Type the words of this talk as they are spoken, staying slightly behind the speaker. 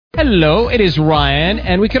Hello, it is Ryan,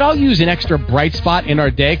 and we could all use an extra bright spot in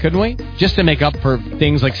our day, couldn't we? Just to make up for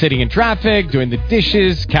things like sitting in traffic, doing the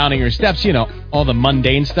dishes, counting your steps, all the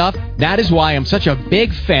mundane stuff. That is why I'm such a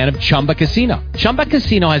big fan of Chumba Casino. Chumba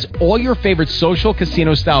Casino has all your favorite social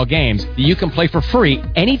casino-style games that you can play for free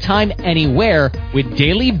anytime, anywhere with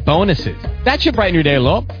daily bonuses. That should brighten your day a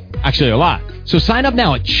little. Actually, a lot. So sign up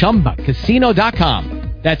now at ChumbaCasino.com.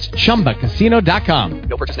 That's ChumbaCasino.com.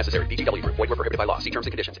 No purchase necessary. VGW Group. Void where prohibited by law. See terms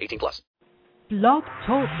and conditions. 18+. Blog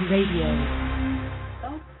Talk Radio.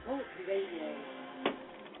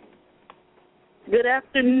 Good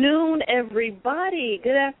afternoon, everybody.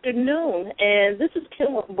 Good afternoon. And this is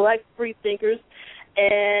Kim with Black Free Thinkers.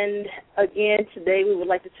 And again, today we would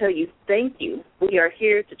like to tell you thank you. We are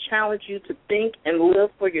here to challenge you to think and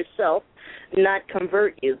live for yourself, not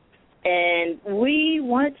convert you. And we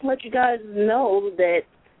wanted to let you guys know that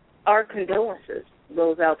our condolences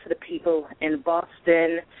goes out to the people in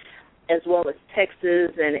Boston as well as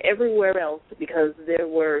Texas and everywhere else, because there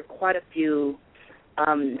were quite a few,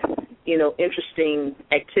 interesting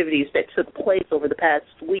activities that took place over the past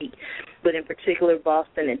week, but in particular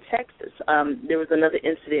Boston and Texas. There was another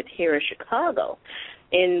incident here in Chicago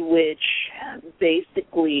in which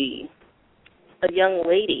basically a young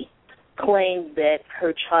lady claimed that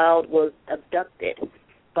her child was abducted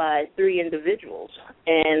by 3 individuals,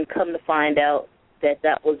 and come to find out that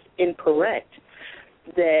that was incorrect,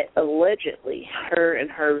 that allegedly her and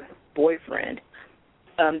her boyfriend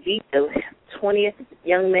beat the 20th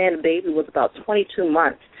young man. The baby was about 22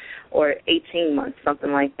 months or 18 months,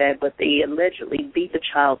 something like that, but they allegedly beat the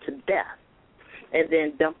child to death and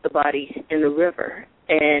then dumped the body in the river.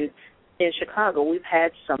 And in Chicago, we've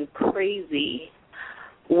had some crazy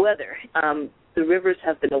weather. The rivers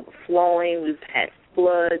have been overflowing. We've had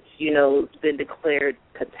floods. It's been declared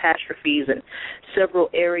catastrophes in several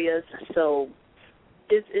areas. So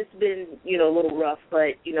it's been, a little rough.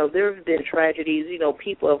 But, there have been tragedies.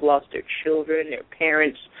 People have lost their children, their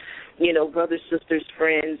parents, brothers, sisters,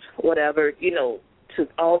 friends, whatever, to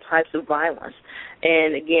all types of violence.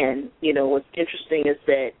 And, again, what's interesting is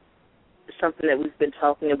that something that we've been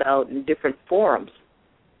talking about in different forums.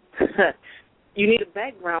 You need a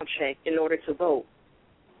background check in order to vote,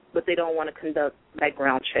 but they don't want to conduct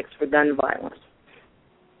background checks for gun violence.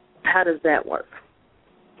 How does that work?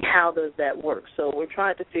 How does that work? So we're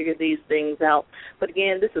trying to figure these things out. But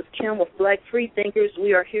again, this is Kim with Black Free Thinkers.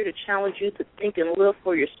 We are here to challenge you to think and live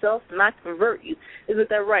for yourself, not convert you. Isn't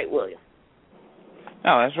that right, William?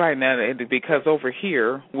 Oh, that's right. Now, because over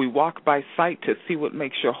here we walk by sight to see what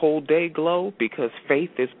makes your whole day glow, because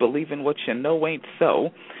faith is believing what you know ain't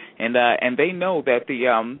so. And they know that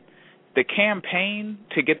the campaign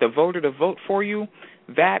to get the voter to vote for you,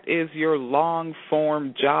 that is your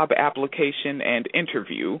long-form job application and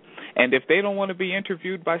interview. And if they don't want to be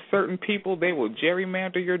interviewed by certain people, they will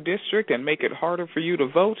gerrymander your district and make it harder for you to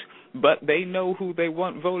vote. But they know who they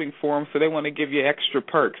want voting for them, so they want to give you extra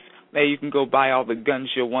perks. Hey, you can go buy all the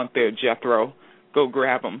guns you want there, Jethro. Go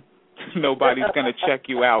grab them. Nobody's going to check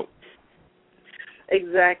you out.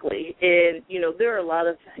 Exactly. And, there are a lot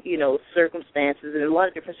of, circumstances and a lot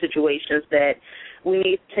of different situations that we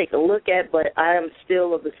need to take a look at, but I am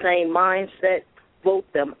still of the same mindset. Vote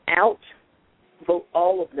them out. Vote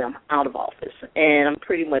all of them out of office. And I'm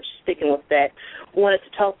pretty much sticking with that. I wanted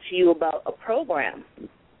to talk to you about a program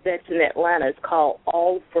that's in Atlanta. It's called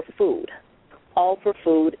All for Food. All for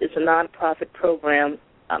Food is a nonprofit program.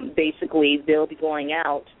 Basically, they'll be going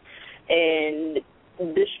out and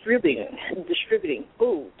distributing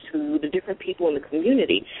food to the different people in the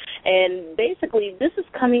community. And basically, this is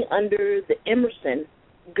coming under the Emerson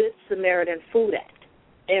Good Samaritan Food Act.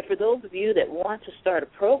 And for those of you that want to start a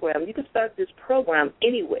program, you can start this program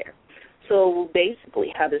anywhere. So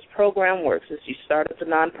basically, how this program works is you start as a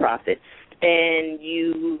nonprofit, and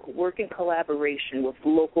you work in collaboration with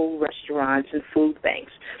local restaurants and food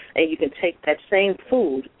banks. And you can take that same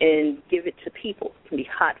food and give it to people. It can be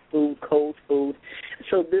hot food, cold food.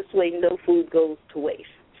 So this way, no food goes to waste.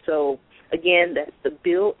 So, again, that's the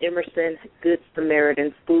Bill Emerson Good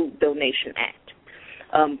Samaritan Food Donation Act.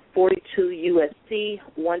 42 U.S.C.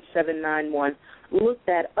 1791. Look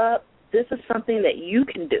that up. This is something that you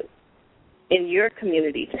can do in your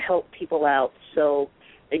community to help people out. So,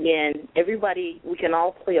 again, everybody, we can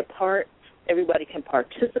all play a part. Everybody can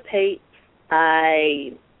participate.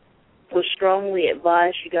 I would strongly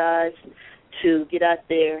advise you guys to get out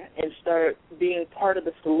there and start being part of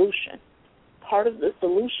the solution. Part of the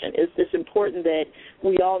solution is it's important that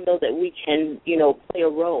we all know that we can, play a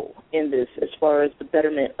role in this as far as the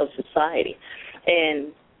betterment of society.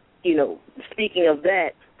 And, speaking of that,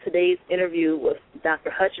 today's interview with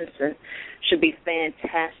Dr. Hutchinson should be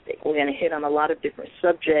fantastic. We're going to hit on a lot of different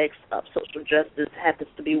subjects. Social justice happens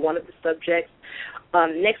to be one of the subjects.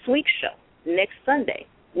 Next week's show, next Sunday,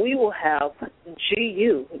 we will have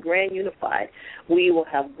GU, Grand Unified. We will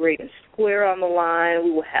have Great and Square on the line.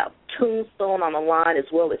 We will have Tombstone on the line, as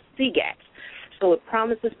well as CGAX. So it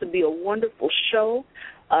promises to be a wonderful show.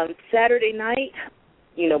 Saturday night,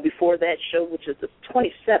 before that show, which is the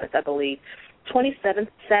 27th, I believe, 27th,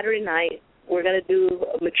 Saturday night, we're going to do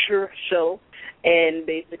a mature show, and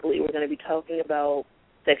basically we're going to be talking about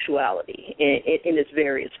sexuality in its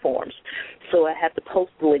various forms. So I have to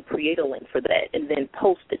post the link, create a link for that, and then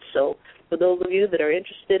post it. So for those of you that are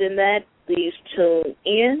interested in that, please tune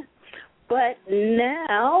in. But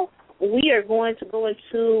now we are going to go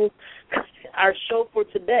into our show for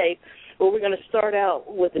today, where we're going to start out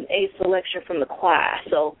with an A selection from the choir.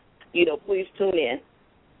 So, please tune in.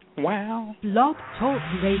 Wow. Blog Talk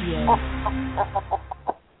Radio.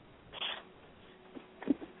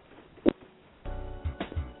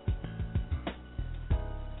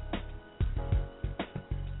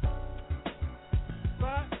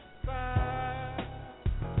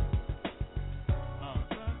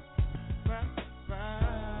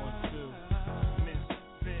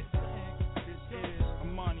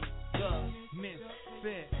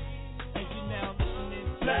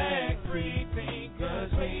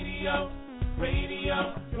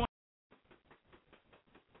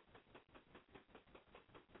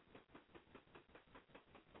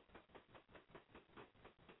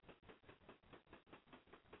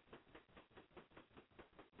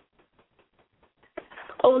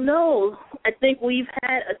 Oh, no. I think we've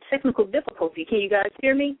had a technical difficulty. Can you guys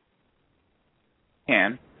hear me?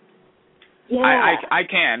 Can. Yeah. I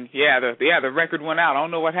can. Yeah, the record went out. I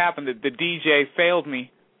don't know what happened. The DJ failed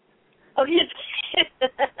me. Oh, yes.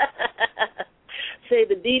 Say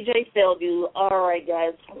the DJ failed you. All right,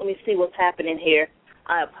 guys. Let me see what's happening here.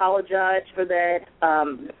 I apologize for that.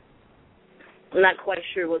 I'm not quite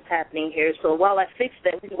sure what's happening here. So while I fix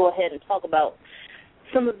that, we can go ahead and talk about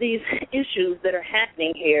some of these issues that are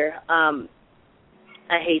happening here.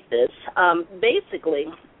 I hate this. Basically,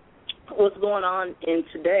 what's going on in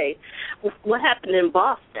today, what happened in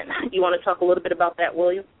Boston? You want to talk a little bit about that,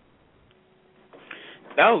 William?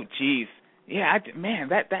 Oh, geez. Yeah,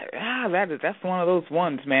 that's one of those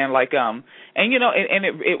ones, man. Like, and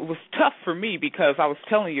it was tough for me because I was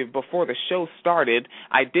telling you before the show started,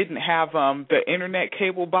 I didn't have the internet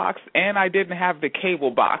cable box and I didn't have the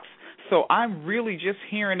cable box. So I'm really just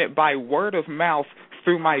hearing it by word of mouth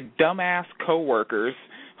through my dumbass coworkers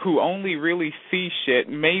who only really see shit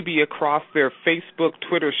maybe across their Facebook,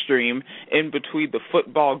 Twitter stream in between the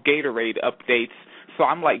football Gatorade updates. So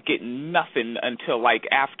I'm like getting nothing until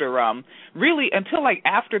after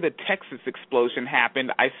the Texas explosion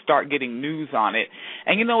happened, I start getting news on it.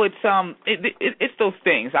 And it's those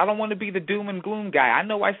things. I don't want to be the doom and gloom guy. I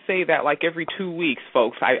know I say that every 2 weeks,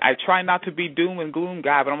 folks. I try not to be doom and gloom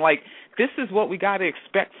guy, but I'm like, this is what we got to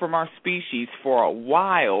expect from our species for a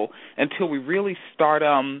while until we really start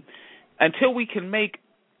until we can make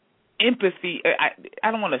empathy, I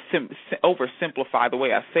don't want to oversimplify the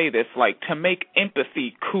way I say this, to make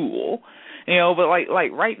empathy cool, but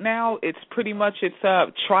right now it's pretty much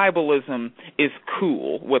tribalism is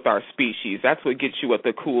cool with our species. That's what gets you at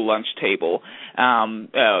the cool lunch table.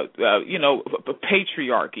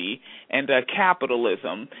 Patriarchy and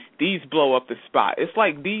capitalism, these blow up the spot. It's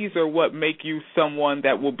like these are what make you someone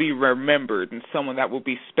that will be remembered and someone that will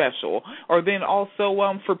be special. Or then also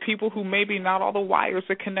for people who maybe not all the wires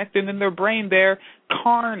are connected in their brain, they're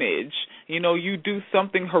carnage. You do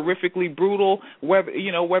something horrifically brutal,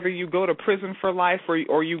 whether you go to prison for life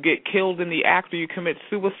or you get killed in the act or you commit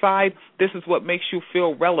suicide. This is what makes you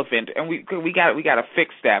feel relevant, and we got to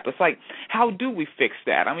fix that. But it's like, how do we fix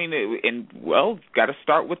that? I mean, got to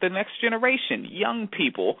start with the next generation, young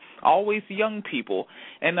people, always young people.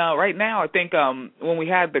 And right now, I think when we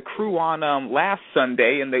had the crew on last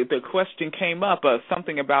Sunday, and the question came up,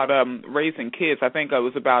 something about raising kids. I think it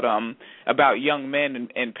was about young men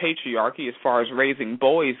and patriarchy as far as raising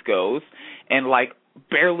boys goes, and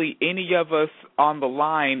barely any of us on the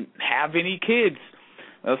line have any kids.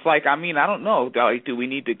 It's like, I don't know, do we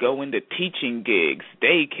need to go into teaching gigs,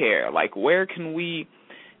 daycare? Where can we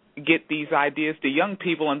get these ideas to young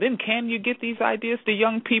people? And then can you get these ideas to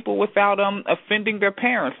young people without offending their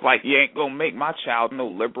parents? You ain't gonna make my child no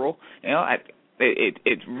liberal. It's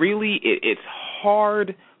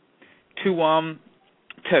hard to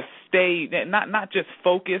stay not just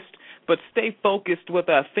focused, but stay focused with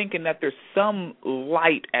thinking that there's some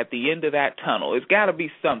light at the end of that tunnel. It's got to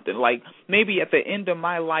be something. Like maybe at the end of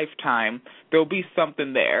my lifetime, there'll be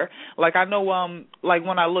something there. Like I know, like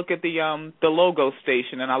when I look at the logo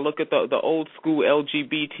station and I look at the old school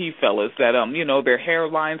LGBT fellas that you know, their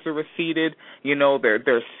hairlines are receded, you know,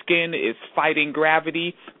 their skin is fighting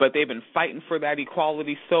gravity, but they've been fighting for that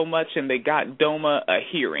equality so much, and they got DOMA a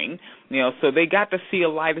hearing. You know, so they got to see a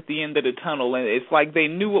light at the end of the tunnel, and it's like they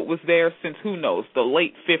knew it was there since, who knows, the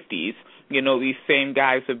late 50s. You know, these same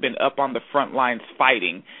guys have been up on the front lines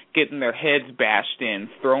fighting, getting their heads bashed in,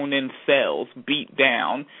 thrown in cells, beat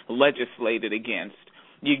down, legislated against.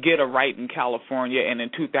 You get a right in California, and in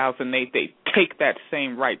 2008 they take that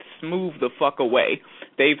same right, smooth the fuck away.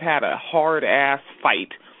 They've had a hard-ass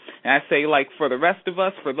fight. And I say, like, for the rest of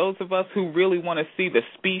us, for those of us who really want to see the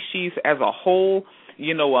species as a whole,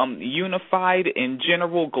 you know, unified in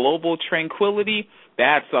general global tranquility,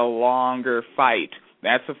 that's a longer fight.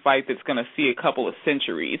 That's a fight that's going to see a couple of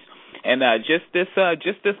centuries. And just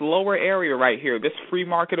this lower area right here, this free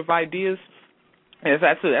market of ideas,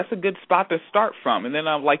 that's a good spot to start from. And then,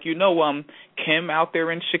 like, you know, Kim out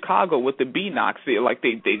there in Chicago with the B-Knocks, like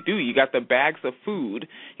they do. You got the bags of food.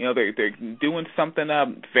 You know, they're doing something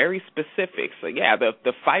very specific. So yeah,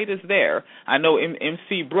 the fight is there. I know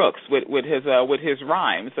MC Brooks with his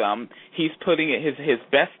rhymes. He's putting his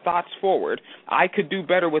best thoughts forward. I could do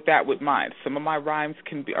better with that with mine. Some of my rhymes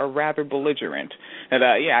are rather belligerent. And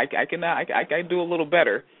yeah, I can do a little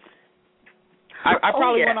better. I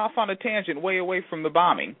probably went off on a tangent way away from the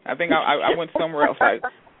bombing. I think I went somewhere else.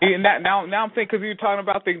 Now I'm thinking, because you were talking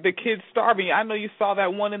about the kids starving. I know you saw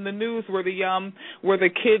that one in the news where the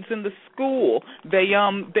kids in the school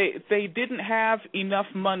they didn't have enough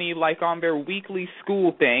money, like, on their weekly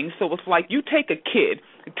school thing. So it's like, you take a kid,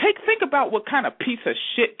 think about what kind of piece of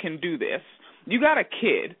shit can do this. You got a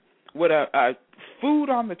kid with a food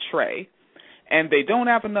on the tray, and they don't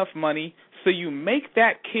have enough money. So you make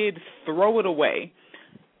that kid throw it away.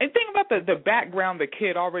 And think about the background the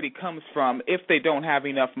kid already comes from if they don't have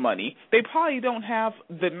enough money. They probably don't have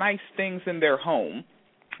the nice things in their home.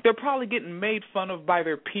 They're probably getting made fun of by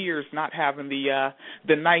their peers not having the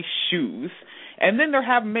nice shoes. And then they're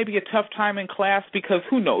having maybe a tough time in class because,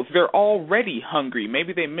 who knows, they're already hungry.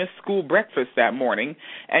 Maybe they missed school breakfast that morning.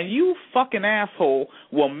 And you fucking asshole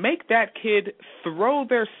will make that kid throw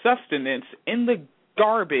their sustenance in the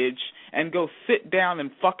garbage and go sit down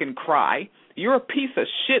and fucking cry. You're a piece of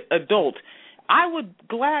shit adult. I would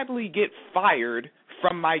gladly get fired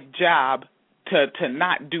from my job to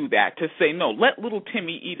not do that, to say, no, let little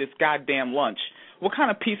Timmy eat his goddamn lunch. What kind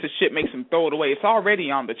of piece of shit makes him throw it away? It's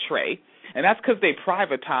already on the tray. And that's because they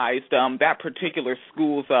privatized that particular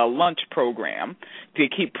school's lunch program to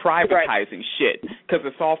keep privatizing shit because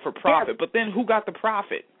it's all for profit. Yeah. But then who got the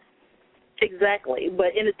profit? Exactly.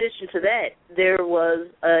 But in addition to that, there was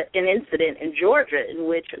an incident in Georgia in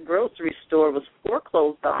which a grocery store was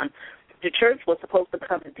foreclosed on. The church was supposed to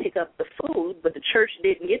come and pick up the food, but the church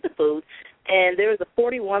didn't get the food, and there was a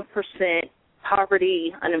 41%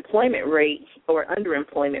 poverty unemployment rate or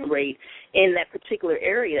underemployment rate in that particular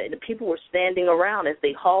area, and the people were standing around as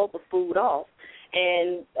they hauled the food off,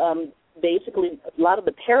 and basically a lot of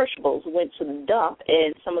the perishables went to the dump,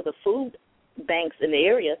 and some of the food banks in the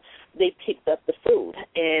area, they picked up the food,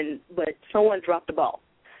 but someone dropped the ball.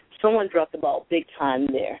 Someone dropped the ball big time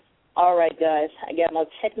there. All right, guys, I got my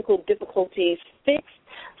technical difficulties fixed,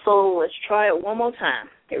 so let's try it one more time.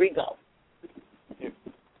 Here we go.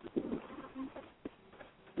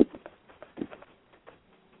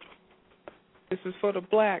 This is for the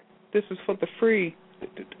black. This is for the free.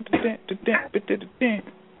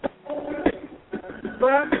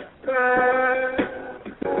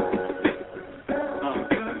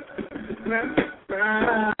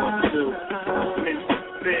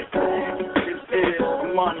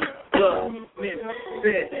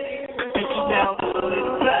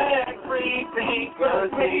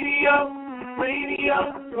 Radio,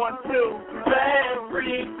 1, 2, bad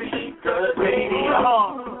free because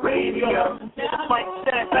radio, like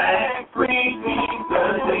that, bad free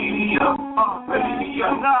because radio, 9,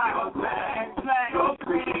 black,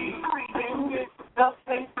 free,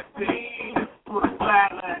 nothing to see,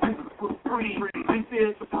 free, this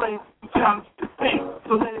is the place we come to think,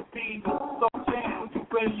 so let it be, so jam, with the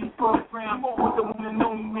radio program, with the one and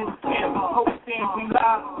only Miss Kim, hosting, we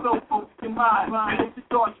live, so open mind, it's the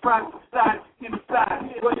thoughts, right, side,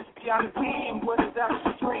 what is beyond the team? What is out of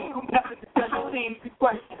the dream? Nothing that doesn't seem to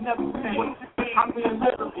question everything. What does it mean? I mean,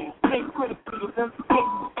 literally, think critically, that's the thing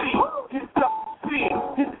you see. Hit it up, see,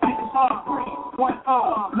 hit the thing hard, 3, 1,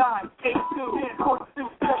 0, 9, 8, 2, 4,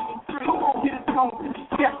 2, 7, 3, hit it home,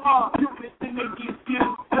 You listen and get you.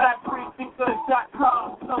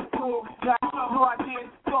 BlackBreakThinkers.com. Some cool. No idea.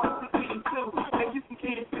 Start to get it too. And you can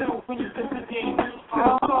get it too when you listen to it.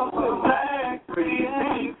 Black Radio.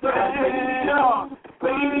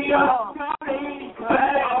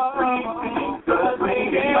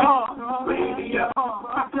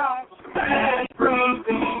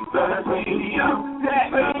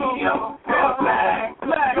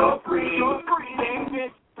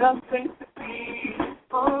 Nothing to be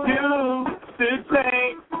you to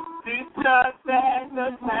take. It's just that the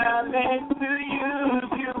talent to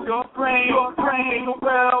use your brain,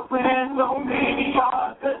 well, when so many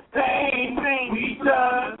are the same. We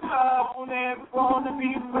just don't ever want to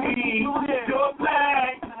be free. You're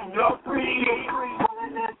black, you're free.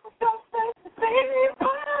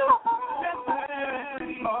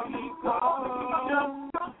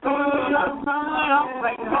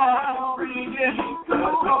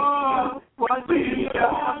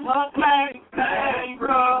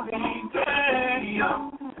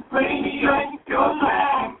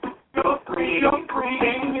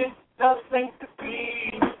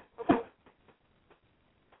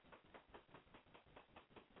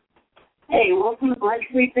 Hey, welcome to Black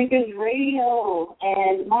Free Thinkers Radio,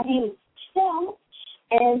 and my name is Michelle,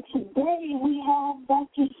 and today we have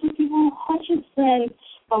Dr. Sikivu Hutchinson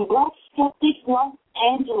from Black Skeptics Los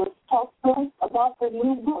Angeles talk to us about the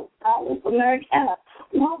new book, Godless Americana.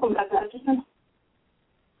 Welcome, Dr. Hutchinson.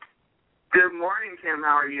 Good morning, Kim.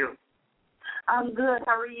 How are you? I'm good.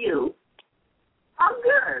 How are you? I'm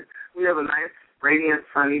good. We have a nice, radiant,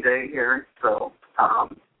 sunny day here, so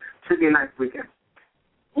should be a nice weekend.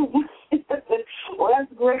 Well,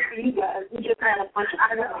 that's great for you guys. We just had a bunch of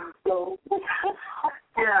items, so.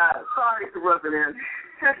 Yeah, sorry to rub it in.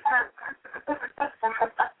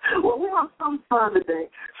 Well, we have some fun today,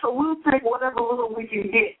 so we'll take whatever little we can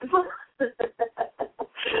get.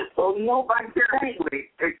 So nobody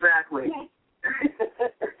Vicariously, exactly.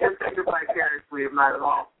 Just take it vicariously, if not at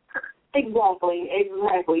all. Exactly.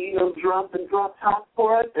 You know, drop top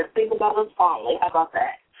for us and think about us fondly. How about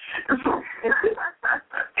that?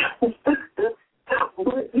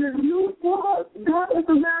 But your new book, Godless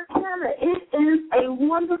Americana, it is a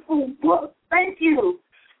wonderful book. Thank you.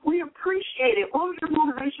 We appreciate it. What was your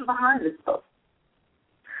motivation behind this book?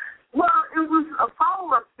 Well, it was a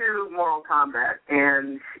follow-up to Moral Combat,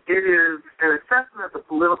 and it is an assessment of the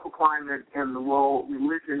political climate and the role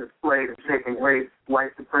religion has played in shaping race,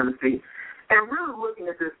 white supremacy, and really looking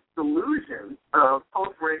at this delusion of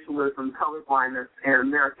post-racialism, colorblindness, and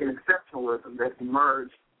American exceptionalism that's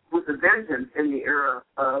emerged with a vengeance in the era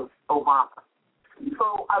of Obama.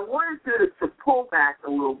 So I wanted to pull back a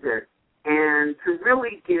little bit and to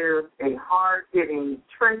really give a hard-hitting,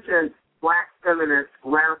 trenchant, black feminist,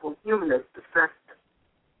 radical humanist assessment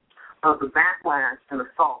of the backlash and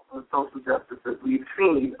assault on social justice that we've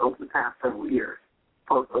seen over the past several years,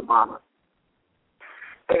 post-Obama.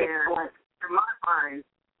 And in my mind,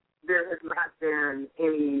 there has not been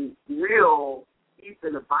any real deep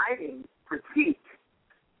and abiding critique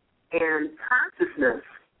and consciousness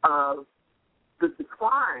of the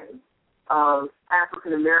decline of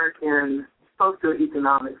African-American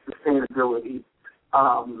socioeconomic sustainability,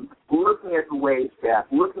 looking at the wage gap,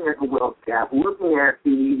 looking at the wealth gap, looking at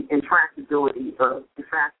the intractability of de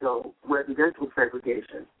facto residential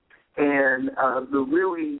segregation, and the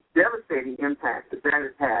really devastating impact that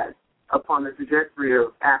has had upon the trajectory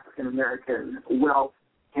of African-American wealth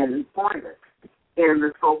and employment in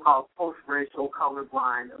the so-called post-racial,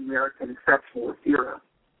 colorblind American exceptionalist era.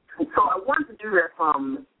 And so I wanted to do that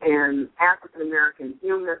from an African-American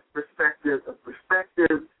humanist perspective, a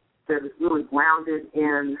perspective that is really grounded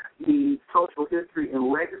in the social history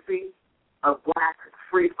and legacy of black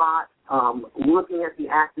free thought, looking at the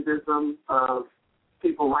activism of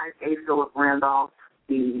people like A. Philip Randolph,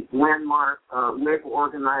 the landmark labor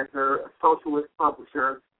organizer, a socialist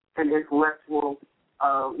publisher, and intellectual,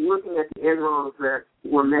 looking at the inroads that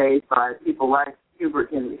were made by people like Hubert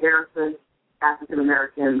Henry Harrison,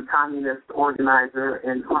 African-American communist organizer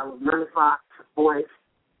and Harlem Renaissance voice,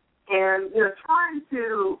 and trying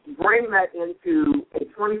to bring that into a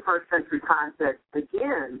 21st century context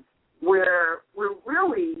again, where we're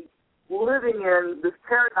really living in this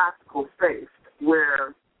paradoxical space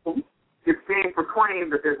where it's being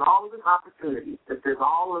proclaimed that there's all of this opportunity, that there's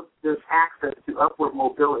all of this access to upward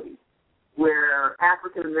mobility, where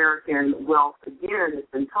African-American wealth, again, has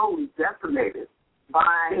been totally decimated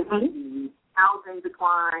by the housing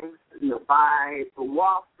declines, by the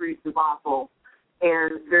Wall Street debacle,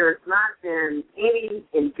 and there's not been any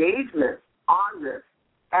engagement on this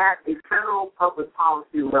at a federal public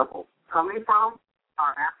policy level coming from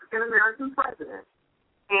our African-American president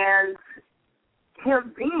And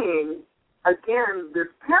him being, again, this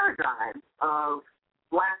paradigm of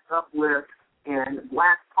black uplift and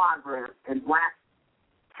black progress and black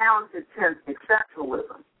talented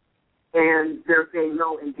exceptionalism, and there being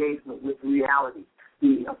no engagement with reality,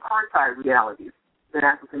 the apartheid realities that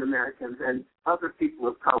African Americans and other people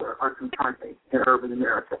of color are confronting in urban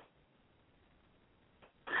America.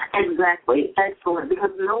 Exactly. Excellent.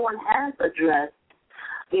 Because no one has addressed,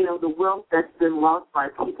 the wealth that's been lost by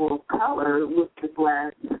people of color with the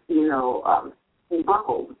last,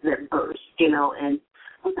 bubble that burst, and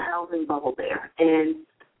with the housing bubble there. And,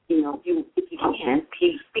 if you can,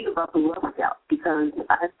 please speak about the wealth gap, because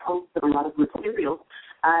I posted a lot of materials.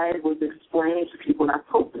 I was explaining to people, and I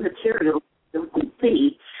posted materials so we can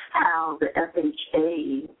see how the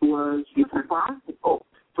FHA was responsible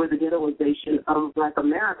for the ghettoization of Black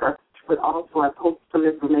America, but also I posted some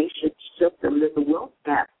information to show them that the wealth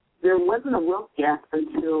gap, there wasn't a wealth gap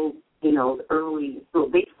until,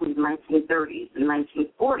 basically the 1930s and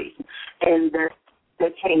 1940s, and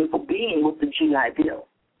that came into being with the GI Bill.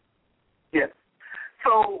 Yes.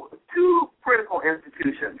 So two critical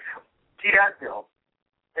institutions, GI Bill,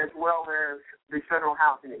 as well as the Federal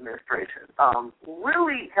Housing Administration,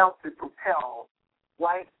 really helped to propel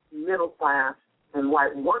white middle class and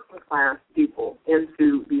white working class people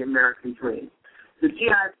into the American dream. The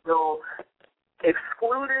GI Bill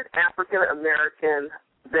excluded African American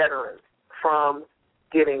veterans from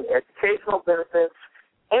getting educational benefits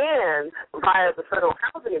and, via the Federal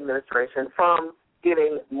Housing Administration, from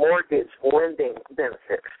getting mortgage lending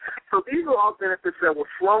benefits. So these are all benefits that were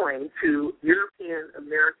flowing to European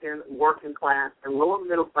American working class and lower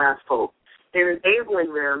middle class folks, and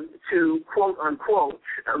enabling them to, quote unquote,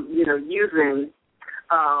 using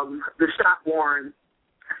the shop-worn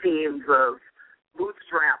themes of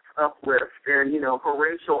bootstrap uplift and,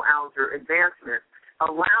 Horatio Alger advancement,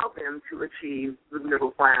 allow them to achieve the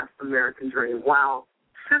middle-class American dream while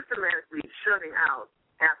systematically shutting out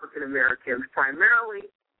African Americans primarily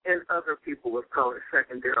and other people of color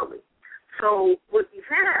secondarily. So what you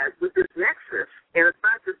had with this nexus, and it's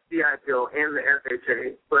not just the GI Bill and the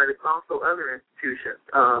FHA, but it's also other institutions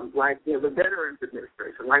like the Veterans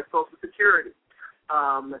Administration, like Social Security.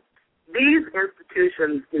 These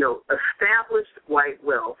institutions, established white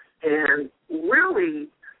wealth and really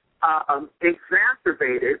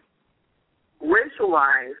exacerbated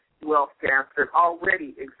racialized wealth gaps that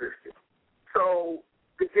already existed. So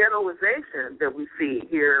the ghettoization that we see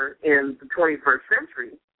here in the 21st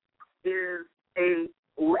century is a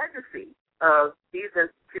legacy of these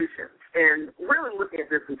institutions, and really looking at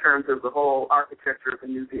this in terms of the whole architecture of the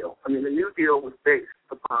New Deal. I mean, the New Deal was based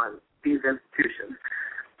upon these institutions: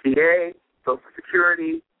 VA, Social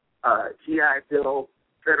Security, GI Bill,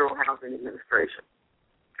 Federal Housing Administration.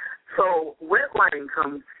 So redlining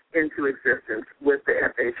comes into existence with the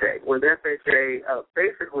FHA, where the FHA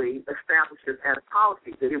basically establishes as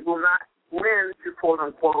policy that it will not lend to,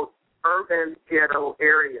 quote-unquote, urban ghetto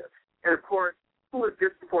areas. And, of course, who is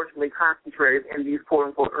disproportionately concentrated in these,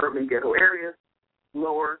 quote-unquote, urban ghetto areas?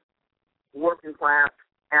 Lower, working-class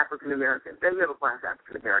African-Americans and middle-class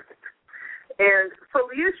African-Americans. And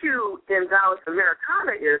so the issue in Godless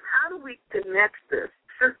Americana is, how do we connect this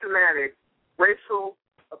systematic racial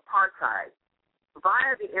apartheid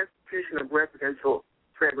via the institution of residential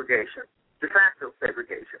segregation, de facto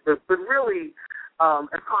segregation, but really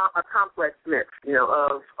a complex mix,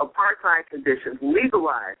 of apartheid conditions,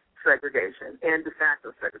 legalized segregation, and de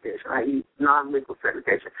facto segregation, i.e. non-legal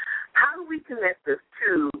segregation. How do we connect this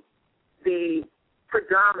to the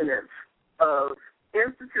predominance of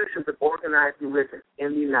institutions of organized religion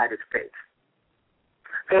in the United States?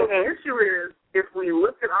 And the issue is, if we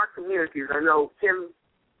look at our communities, I know, Kim,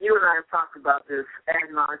 you and I have talked about this ad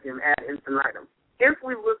nauseum, ad infinitum. If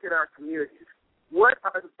we look at our communities, what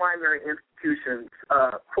are the primary institutions,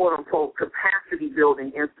 quote-unquote,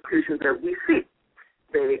 capacity-building institutions that we see?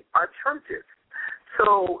 They are churches.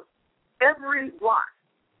 So every block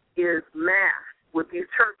is masked with these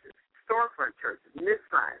churches, storefront churches,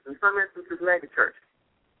 mid-size, in some instances mega churches.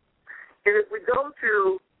 And if we go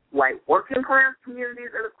to white working-class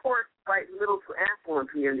communities and, of course, white middle to affluent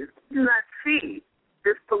communities, we do not see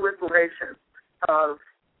this proliferation of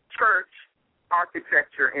church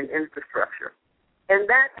architecture and infrastructure. And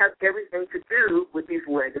that has everything to do with these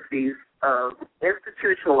legacies of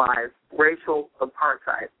institutionalized racial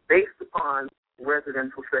apartheid based upon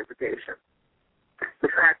residential segregation. The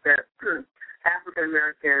fact that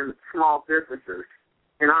African-American small businesses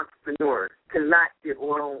and entrepreneurs cannot get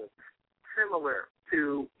loans similar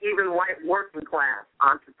to even white working-class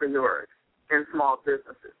entrepreneurs and small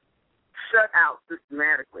businesses, shut out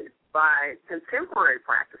systematically by contemporary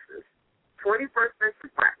practices, 21st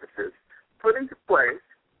century practices, put into place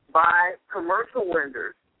by commercial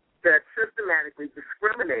lenders that systematically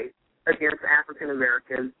discriminate against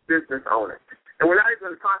African-American business owners. And we're not even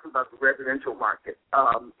going to talk about the residential market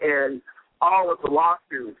and all of the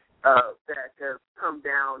lawsuits that have come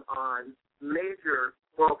down on major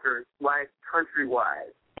brokers like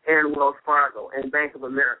Countrywide and Wells Fargo and Bank of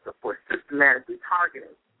America for systematically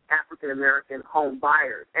targeting African-American home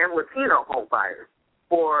buyers and Latino home buyers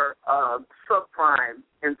for subprime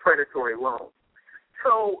and predatory loans.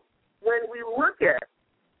 So when we look at,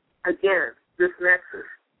 again, this nexus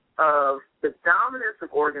of the dominance of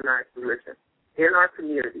organized religion in our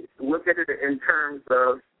communities, look at it in terms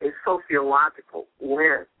of a sociological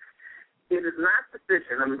lens, it is not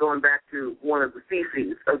sufficient. I'm going back to one of the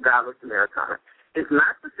theses of Godless Americana. It's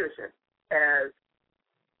not sufficient, as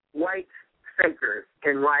white thinkers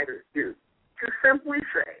and writers do, to simply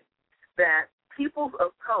say that peoples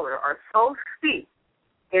of color are so steeped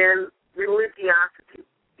in religiosity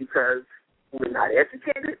because we're not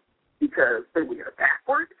educated, because we are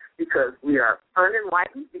backward, because we are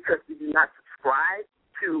unenlightened, because we do not subscribe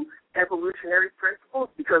to evolutionary principles,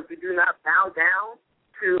 because we do not bow down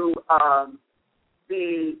to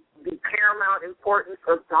the paramount importance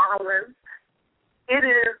of Darwin. It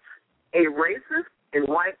is a racist and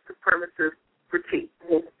white supremacist critique.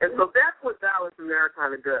 And so that's what Godless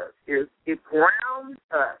Americana does, is it grounds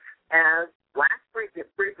us as black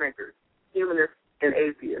freethinkers, humanists, and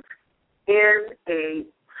atheists in a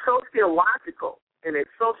sociological and a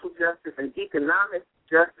social justice and economic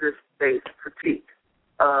justice-based critique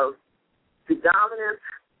of the dominance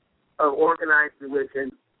of organized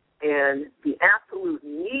religion and the absolute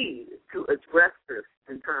need to address this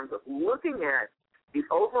in terms of looking at these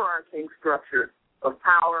overarching structures of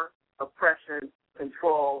power, oppression,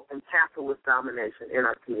 control, and capitalist domination in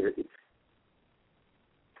our communities.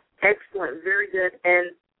 Excellent. Very good.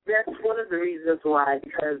 And that's one of the reasons why,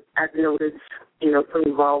 because I've noticed, some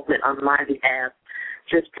involvement on my behalf,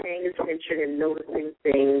 just paying attention and noticing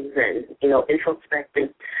things and, introspecting.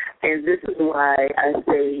 And this is why I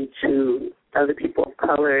say to other people of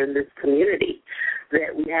color in this community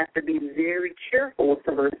that we have to be very careful with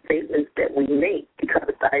some of the statements that we make, because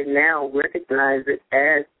I now recognize it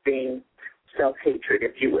as being self-hatred,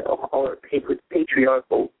 if you will, or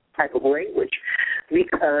patriarchal type of language.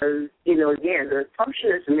 Because, again, the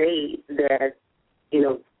assumption is made that,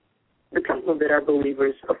 the people that are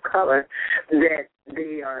believers of color, that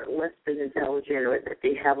they are less than intelligent or that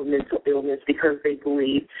they have a mental illness because they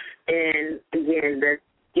believe. And, again, that,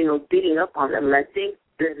 beating up on them. And I think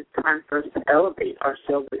that it's time for us to elevate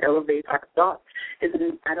ourselves and elevate our thoughts.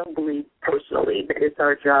 I don't believe personally that it's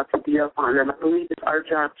our job to beat up on them. I believe it's our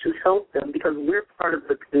job to help them because we're part of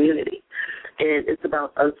the community. And it's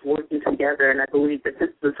about us working together. And I believe that this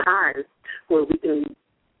is a time where we can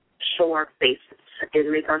show our faces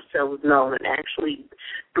and make ourselves known and actually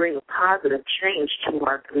bring a positive change to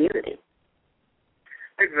our community.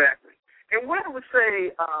 Exactly. And what I would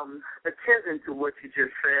say, attending to what you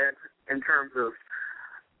just said in terms of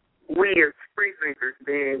we as free thinkers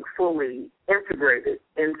being fully integrated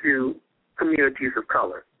into communities of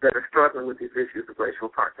color that are struggling with these issues of racial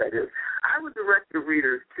apartheid, is I would direct the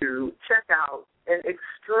readers to check out an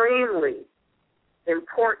extremely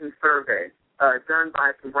important survey done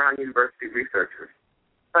by some Brown University researchers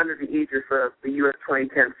under the aegis of the U.S.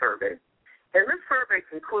 2010 survey. And this survey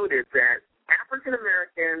concluded that African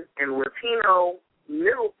American and Latino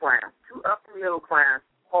middle class to upper middle class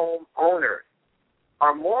home owners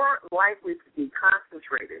are more likely to be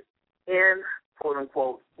concentrated in, quote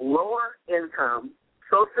unquote, lower income,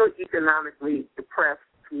 socioeconomically depressed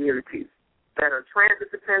communities that are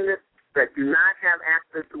transit dependent, that do not have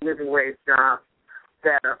access to living wage jobs,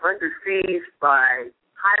 that are under siege by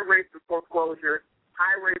high rates of foreclosure,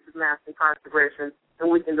 high rates of mass incarceration, and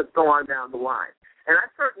we can just go on down the line. And I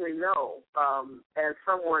certainly know, as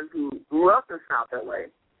someone who grew up in South L.A.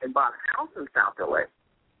 and bought a house in South L.A.,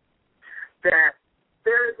 that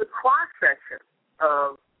there is a cross-section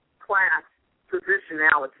of class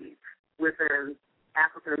positionalities within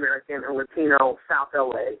African-American and Latino South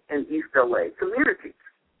L.A. and East L.A. communities.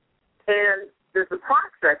 And there's a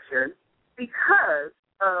cross-section because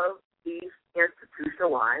of these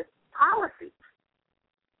institutionalized policies.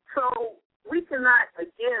 So we cannot,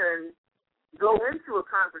 again, go into a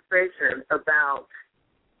conversation about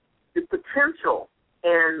the potential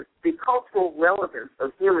and the cultural relevance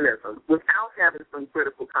of humanism without having some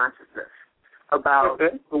critical consciousness about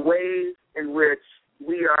the ways in which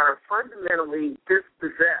we are fundamentally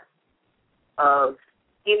dispossessed of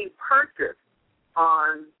any purchase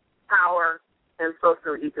on power and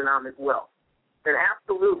socioeconomic wealth. It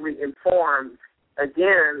absolutely informs,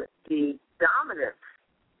 again, the dominance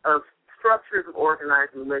of structures of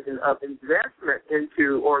organized religion, of investment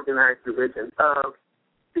into organized religion, of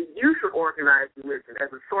the use of organized religion as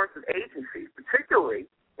a source of agency, particularly,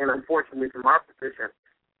 and unfortunately from our position,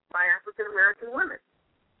 by African American women.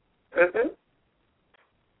 Mm-hmm.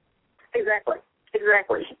 Exactly.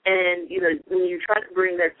 And, when you try to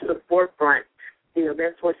bring that to the forefront,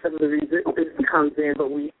 that's where some of the resistance comes in,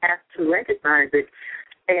 but we have to recognize it.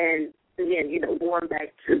 And, again, going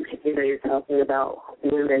back to, you're talking about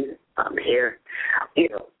women here,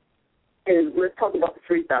 and let's talk about the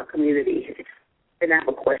freestyle community. And I have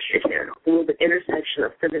a question here. Will the intersection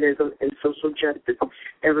of feminism and social justice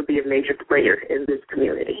ever be a major player in this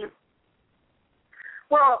community?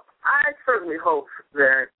 Well, I certainly hope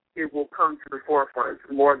that it will come to the forefront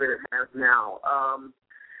more than it has now.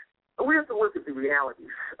 We have to look at the realities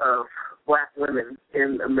of black women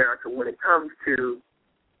in America when it comes to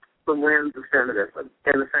the lens of feminism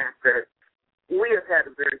and the fact that we have had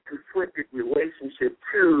a very conflicted relationship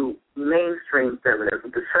to mainstream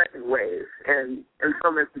feminism, the second wave, and in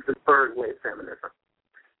some instances third wave feminism.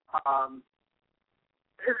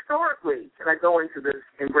 Historically, and I go into this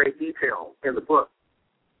in great detail in the book,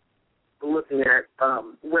 looking at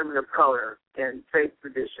women of color and faith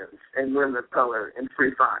traditions and women of color and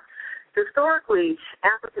free thought. Historically,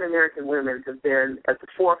 African American women have been at the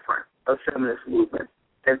forefront of feminist movement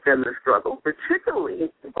and feminist struggle,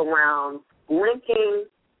 particularly around linking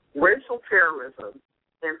racial terrorism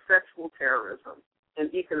and sexual terrorism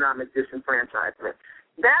and economic disenfranchisement.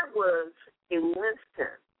 That was a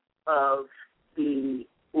linchpin of the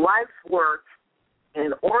life's work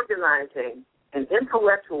and organizing and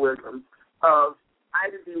intellectualism of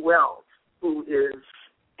Ida B. Wells, who is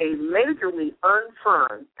a majorly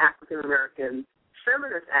unsung African-American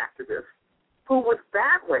feminist activist who was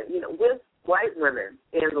battling, with white women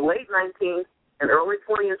in the late 19th and early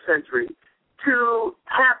 20th century to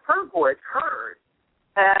have her voice heard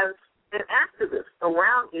as an activist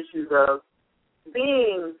around issues of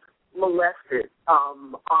being molested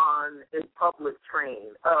on a public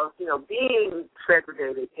train, of being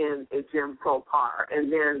segregated in a Jim Crow car,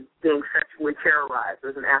 and then being sexually terrorized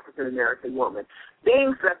as an African American woman,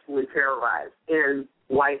 being sexually terrorized in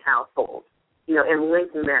white households, and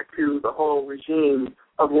linking that to the whole regime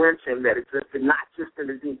of lynching that existed not just in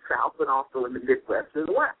the Deep South but also in the Midwest and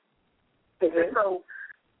the West. Mm-hmm. And so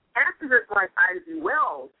activists like Ida B.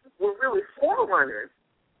 Wells were really forerunners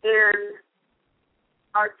in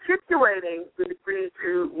articulating the degree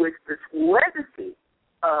to which this legacy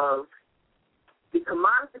of the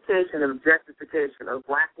commodification and objectification of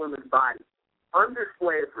black women's bodies under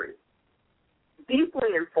slavery deeply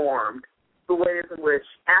informed the ways in which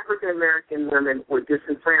African American women were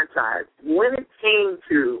disenfranchised when it came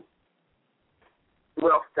to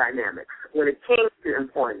wealth dynamics, when it came to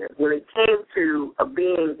employment, when it came to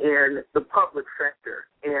being in the public sector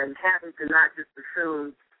and having to not just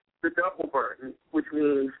assume the double burden, which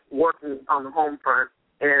means working on the home front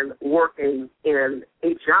and working in a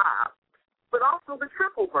job, but also the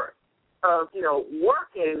triple burden of,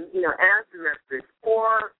 working, as domestics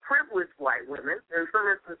for privileged white women, in some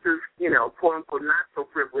instances, quote unquote, not so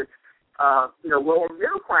privileged, lower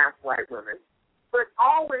middle class white women, but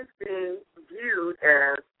always being viewed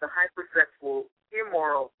as the hypersexual,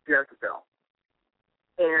 immoral Jezebel.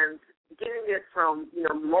 And getting it from,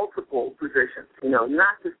 multiple positions,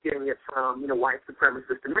 not just getting it from, white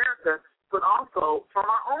supremacist America, but also from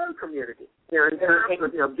our own community, in terms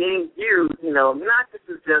of, being viewed, not just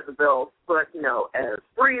as Jezebels, but, as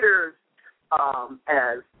breeders,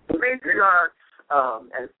 as matriarchs,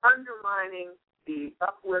 as undermining the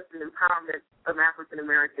uplift and empowerment of African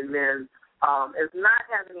American men, as not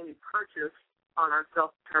having any purchase on our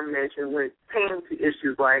self-determination when it came to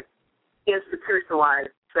issues like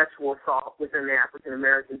institutionalized sexual assault within the African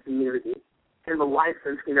American community, and the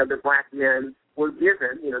license, that black men were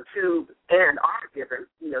given, to and are given,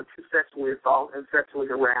 to sexually assault and sexually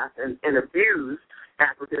harass and abuse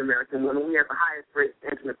African American women. We have the highest rate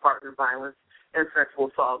of intimate partner violence and sexual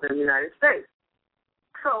assault in the United States.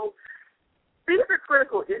 So these are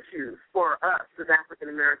critical issues for us as African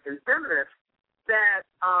American feminists that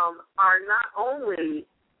are not only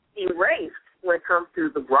erased when it comes to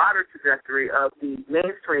the broader trajectory of the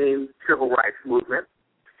mainstream civil rights movement,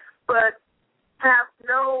 but have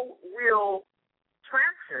no real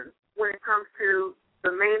traction when it comes to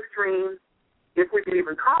the mainstream, if we can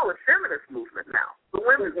even call it feminist movement now, the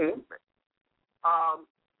women's movement.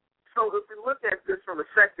 So if we look at this from a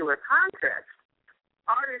secular context,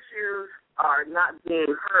 our issues are not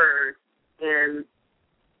being heard in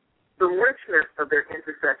the richness of their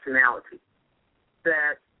intersectionality,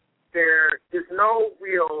 that there is no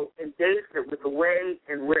real engagement with the way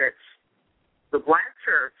in which the Black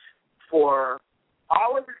church, for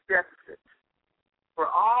all of its deficits, for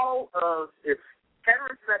all of its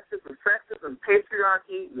heterosexism, sexism,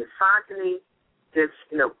 patriarchy, misogyny, its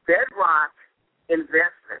bedrock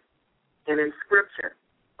investment and inscription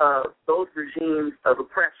of those regimes of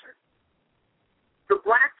oppression. The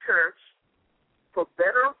Black church, for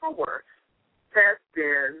better or for worse, has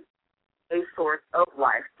been a source of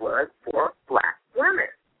lifeblood for Black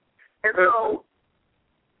women. And so,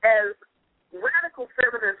 as radical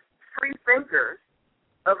feminist free thinkers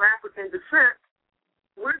of African descent,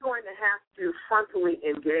 we're going to have to frontally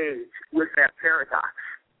engage with that paradox.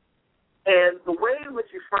 And the way in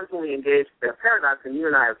which you frontally engage with that paradox, and you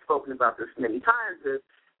and I have spoken about this many times, is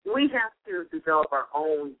we have to develop our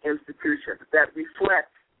own institutions that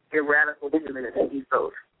reflect a radical feminist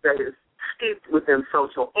ethos that is steeped within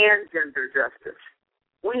social and gender justice.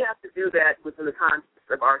 We have to do that within the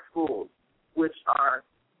context of our schools, which are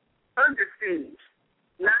under siege,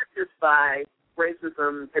 not just by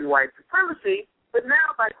racism and white supremacy, but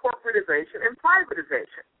now by corporatization and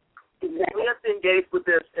privatization. We have to engage with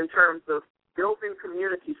this in terms of building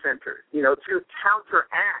community centers, to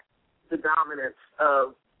counteract the dominance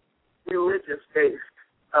of religious-based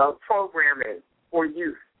programming for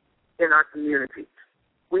youth in our communities.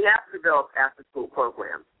 We have to develop after-school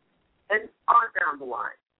programs, and on down the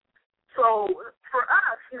line. So for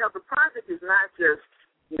us, the project is not just,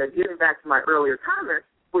 getting back to my earlier comments,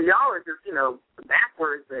 where y'all are just,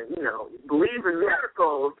 backwards and, believe in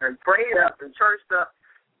miracles and prayed up and churched up.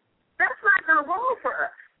 That's not going to roll for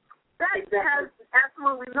us. That has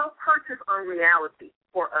absolutely no purchase on reality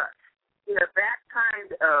for us. That kind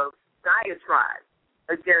of diatribe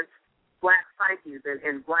against Black psyches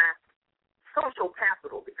and Black social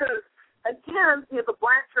capital. Because, again, the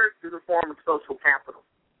Black church is a form of social capital.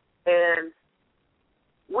 And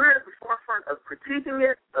we're at the forefront of critiquing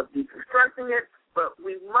it, of deconstructing it, but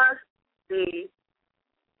we must be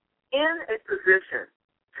in a position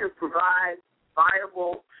to provide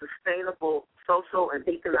viable, sustainable, social and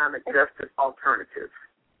economic justice alternatives.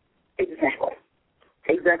 Exactly.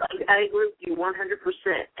 I agree with you 100%.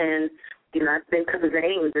 And, I've been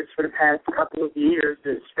conveying this for the past couple of years,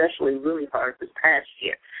 and especially really hard this past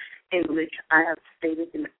year, in which I have stated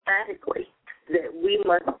emphatically that we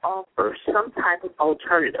must offer some type of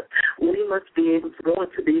alternative. We must be able to go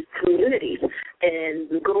into these communities and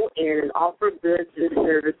go in and offer goods and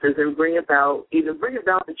services and bring about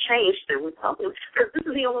the change that we're talking about. Because this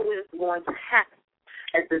is the only way it's going to happen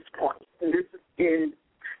at this point. And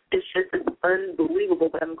it's just unbelievable.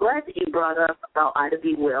 But I'm glad that you brought up about Ida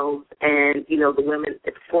B. Wells and, the women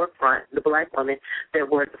at the forefront, the Black women that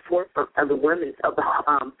were at the forefront of the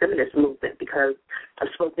feminist movement, because I've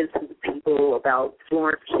spoken to people about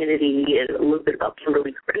Florence Kennedy and a little bit about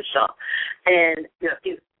Kimberly Crenshaw. And,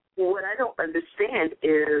 what I don't understand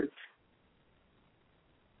is,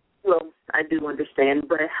 well, I do understand,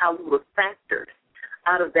 but how we were factored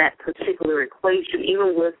out of that particular equation,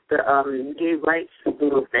 even with the gay rights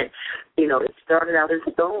movement. It started out as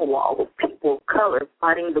Stonewall with people of color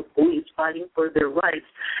fighting the police, fighting for their rights,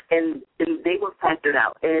 and they were factored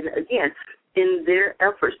out. And again, in their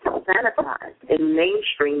efforts to sanitize and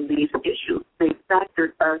mainstream these issues, they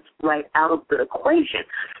factored us right out of the equation.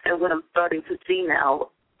 And what I'm starting to see now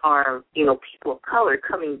are, people of color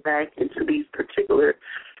coming back into these particular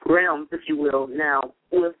realms, if you will, now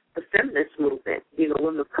with the feminist movement,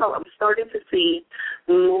 women of color. I'm starting to see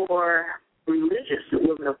more religious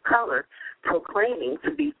women of color proclaiming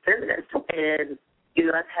to be feminists. And,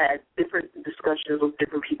 I've had different discussions with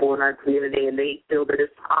different people in our community, and they feel that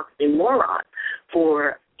it's oxymoron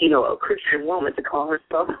for, a Christian woman to call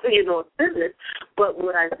herself, a feminist. But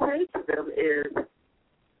what I say to them is,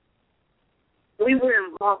 we were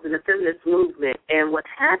involved in the feminist movement, and what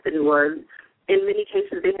happened was, in many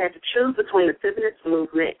cases, they had to choose between the feminist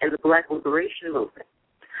movement and the Black liberation movement.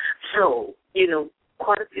 So,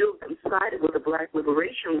 quite a few of them sided with the Black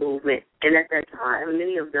liberation movement, and at that time,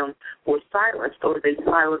 many of them were silenced, or they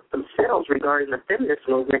silenced themselves regarding the feminist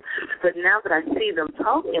movement. But now that I see them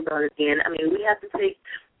talking about it again, we have to take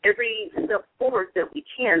every step forward that we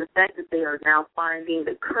can. The fact that they are now finding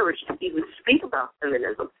the courage to even speak about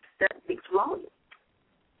feminism, that speaks volumes.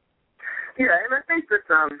 Yeah, and I think that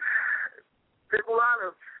there's a lot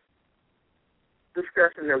of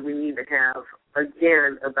discussion that we need to have,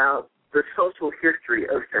 again, about the social history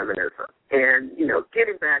of feminism. And,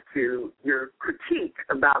 getting back to your critique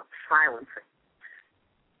about silencing,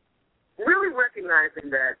 really recognizing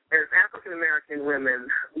that as African African-American women,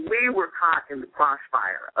 we were caught in the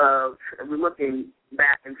crossfire of, and we're looking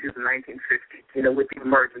back into the 1950s, with the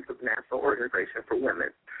emergence of the National Organization for Women,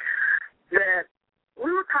 that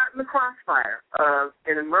we were caught in the crossfire of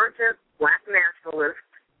an emergent black nationalist,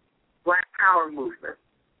 black power movement,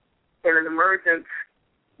 and an emergent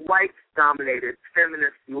white-dominated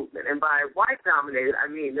feminist movement. And by white-dominated, I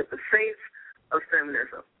mean that the face of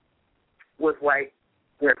feminism was white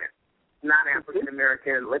women, not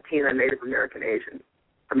African-American, Latina, Native American, Asian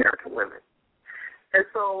American women. And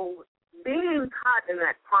so being caught in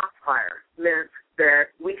that crossfire meant that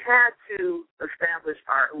we had to establish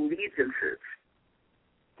our allegiances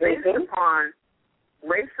based upon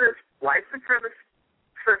racist, white supremacist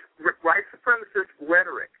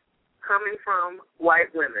rhetoric coming from white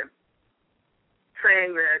women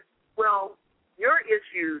saying that, well, your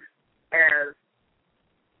issues as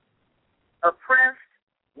oppressed,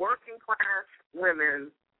 working-class women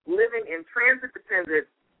living in transit-dependent,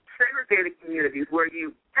 segregated communities where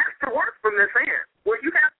you have to work from this end, where you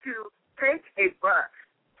have to take a bus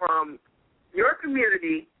from your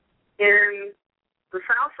community in the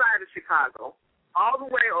south side of Chicago all the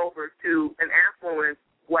way over to an affluent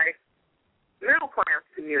white middle-class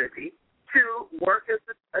community to work as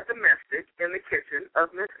a domestic in the kitchen of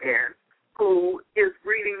Miss Ann, who is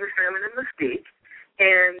breeding the feminine mystique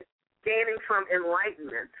and gaining some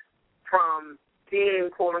enlightenment from being,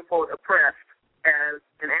 quote-unquote, oppressed as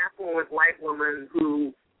an affluent white woman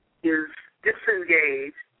who is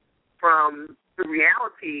disengaged from the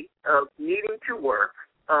reality of needing to work,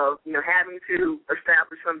 of having to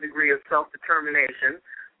establish some degree of self-determination,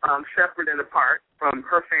 separate and apart from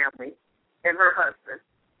her family and her husband.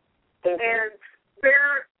 And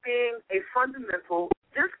there being a fundamental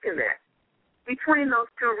disconnect between those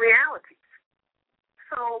two realities.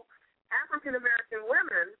 So African-American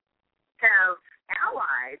women have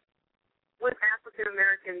allied with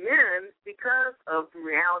African-American men because of the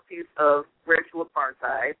realities of racial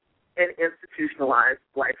apartheid and institutionalized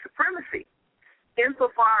white supremacy.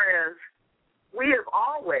 Insofar as we have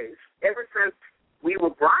always, ever since we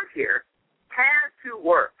were brought here, had to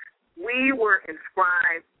work. We were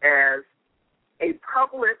inscribed as a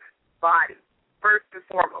public body, first and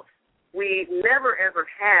foremost. We never, ever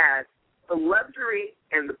had the luxury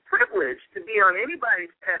and the privilege to be on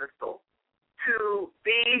anybody's pedestal, to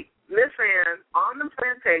be Miss Ann on the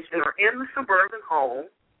plantation or in the suburban home,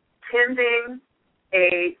 tending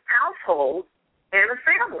a household and a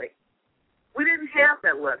family. We didn't have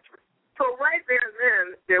that luxury. So right there and then,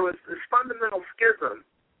 there was this fundamental schism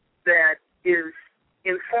that is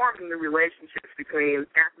informing the relationships between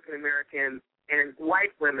African-American and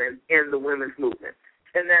white women in the women's movement.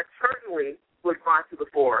 And that certainly was brought to the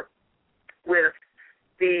fore with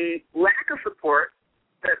the lack of support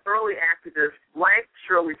that early activists like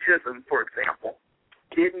Shirley Chisholm, for example,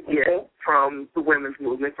 didn't get from the women's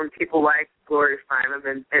movement, from people like Gloria Steinem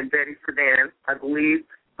and Betty Friedan, I believe,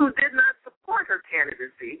 who did not support her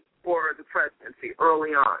candidacy for the presidency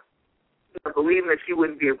early on, believing that she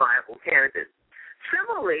wouldn't be a viable candidate.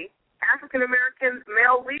 Similarly, African-American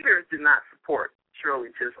male leaders did not support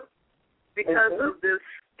Shirley Chisholm because of this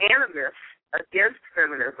animus against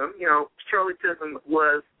feminism. Shirley Chisholm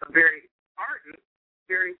was a very ardent,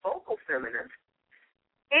 very vocal feminist,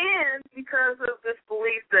 and because of this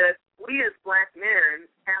belief that we as black men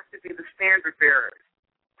have to be the standard bearers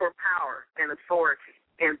for power and authority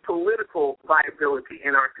and political viability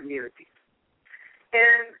in our communities.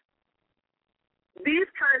 And these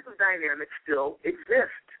kinds of dynamics still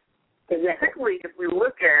exist, particularly if we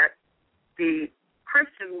look at the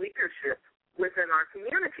Christian leadership within our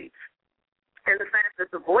communities and the fact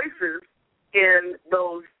that the voices in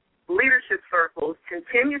those leadership circles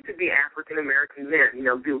continue to be African-American men.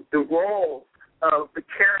 The role of the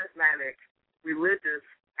charismatic, religious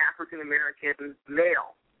African-American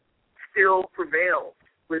male still prevails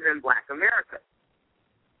within black America.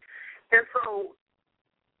 And so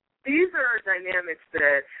these are dynamics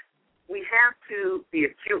that we have to be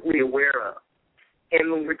acutely aware of. And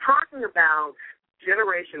when we're talking about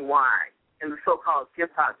Generation Y and the so-called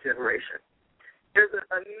hip-hop generation, there's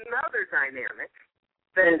another dynamic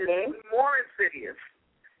that is more insidious,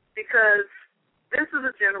 because this is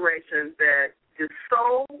a generation that is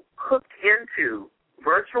so hooked into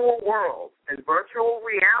virtual worlds and virtual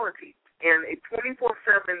reality and a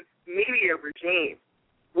 24/7 media regime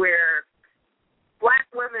where black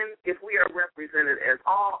women, if we are represented at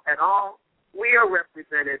all, we are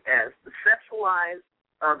represented as the sexualized,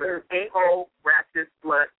 other, ratchet,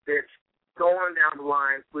 slut, bitch, going down the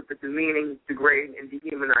line with the demeaning, degrading, and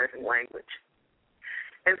dehumanizing language.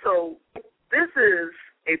 And so this is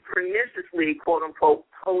a perniciously, quote-unquote,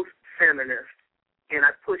 feminist, and I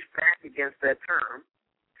push back against that term,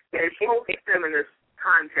 a post-feminist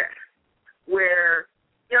context where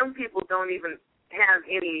young people don't even have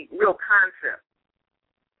any real concept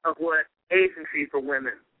of what agency for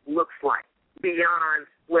women looks like beyond,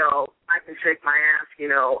 well, I can shake my ass,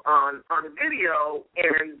 on a video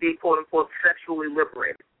and be, quote-unquote, sexually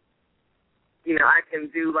liberated. I can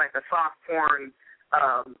do like a soft porn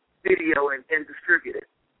video and distribute it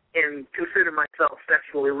and consider myself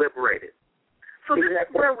sexually liberated. So this is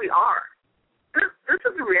where we are. This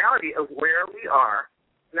is the reality of where we are,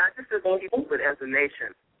 not just as people, but as a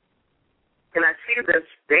nation. And I see this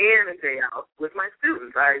day in and day out with my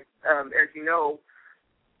students. I, as you know,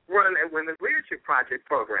 run a Women's Leadership Project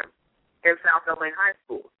program in South LA High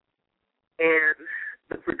School. And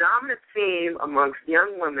the predominant theme amongst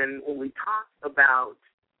young women when we talk about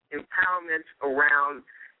empowerment around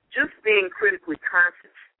just being critically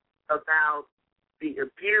conscious about the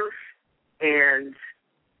abuse and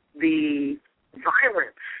the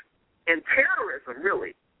violence and terrorism,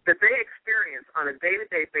 really, that they experience on a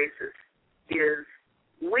day-to-day basis is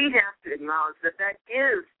we have to acknowledge that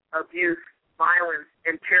is abuse, violence,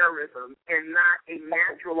 and terrorism and not a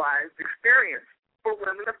naturalized experience for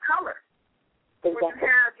women of color. We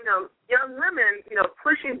have, young women,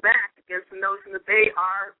 pushing back against the notion that they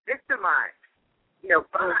are victimized,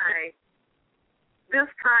 by this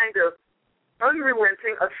kind of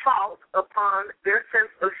unrelenting assault upon their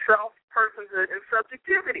sense of self, personhood, and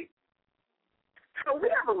subjectivity. So we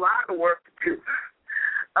have a lot of work to do.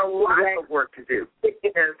 A lot of work to do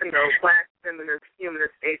as, black, feminist,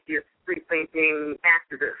 humanist, atheist, free-thinking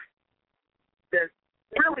activists that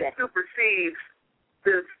really supersedes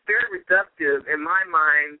this very reductive, in my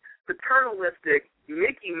mind, paternalistic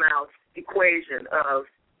Mickey Mouse equation of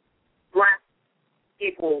black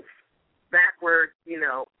equals backward,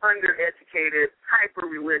 undereducated,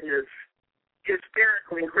 hyper-religious,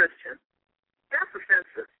 hysterically Christian. That's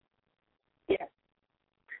offensive.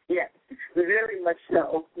 Yes, very much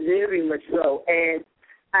so, very much so. And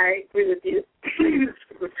I agree with you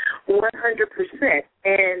 100%.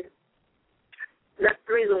 And that's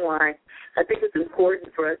the reason why I think it's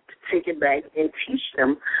important for us to take it back and teach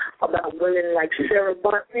them about women like Sarah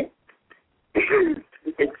Bartman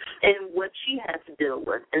and what she had to deal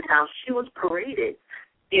with and how she was paraded,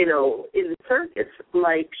 in the circus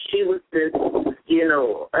like she was this,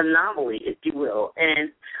 anomaly, if you will,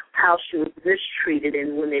 and how she was mistreated,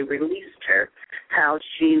 and when they released her, how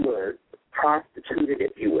she was prostituted,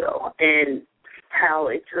 if you will, and how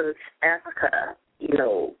it took Africa,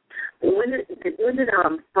 when did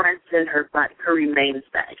France send her remains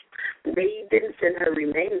back? They didn't send her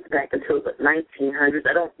remains back until the 1900s.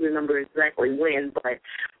 I don't remember exactly when, but,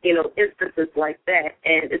 instances like that.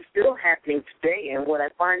 And it's still happening today. And what I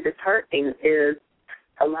find disheartening is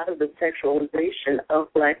a lot of the sexualization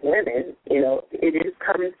of black women, it is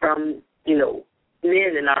coming from,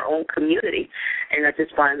 men in our own community. And I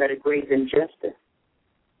just find that a grave injustice.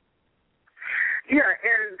 Yeah,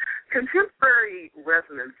 and contemporary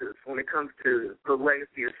resonances when it comes to the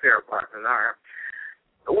legacy of Sarah Bartman are,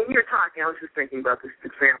 when you're talking, I was just thinking about this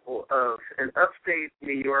example of an upstate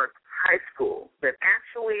New York high school that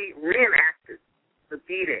actually reenacted the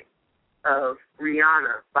beating of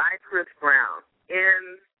Rihanna by Chris Brown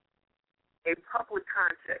in a public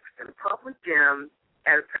context, in a public gym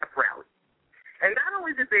at a pep rally. And not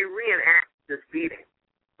only did they reenact this beating,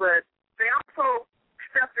 but they also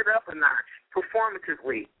stepped it up a notch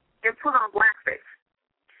performatively and put on blackface.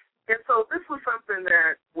 And so this was something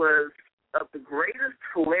that was of the greatest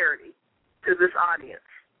hilarity to this audience.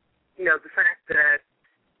 The fact that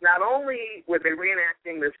not only were they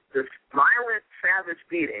reenacting this violent, savage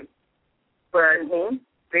beating, but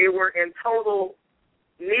they were in total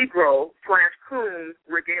Negro/coon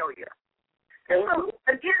regalia. And so,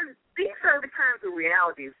 again, these are the kinds of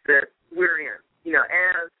realities that we're in,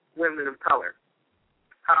 as women of color.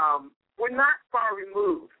 We're not far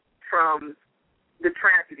removed from the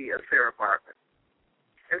tragedy of Sarah Bartman.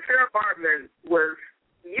 And Sarah Bartman was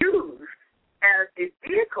used as a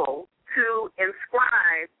vehicle to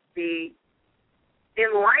inscribe the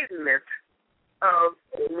enlightenment of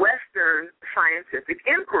Western scientific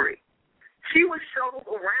inquiry. She was shuttled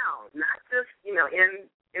around, not just,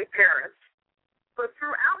 in Paris, but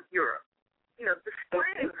throughout Europe,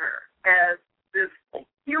 displaying her as this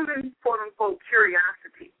human, quote-unquote,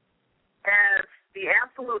 curiosity, as the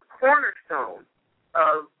absolute cornerstone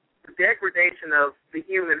of the degradation of the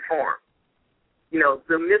human form,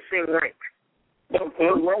 the missing link, the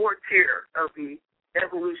lower tier of the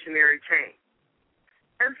evolutionary chain.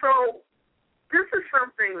 And so this is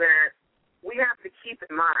something that we have to keep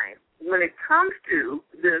in mind when it comes to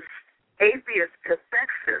this atheist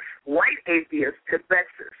cathexis, white atheist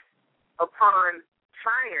cathexis, upon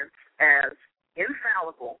science as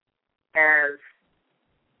infallible, as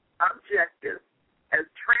objective, as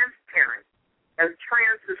transparent, as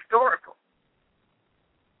transhistorical.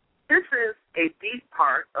 This is a deep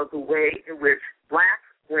part of the way in which black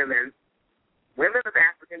women, women of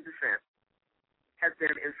African descent, have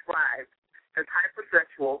been inscribed as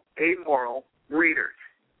hypersexual, amoral readers.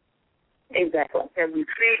 Exactly. And we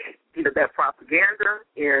see that propaganda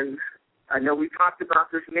in, I know we've talked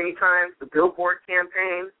about this many times, the Billboard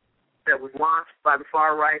campaign that was launched by the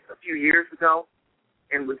far right a few years ago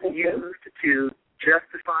and was used to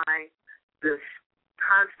justify this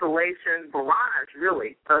constellation barrage,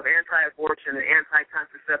 really, of anti-abortion and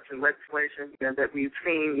anti-contraception legislation that we've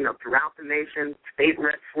seen, throughout the nation, state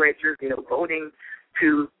legislatures, voting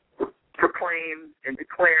to proclaim and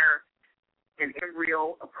declare an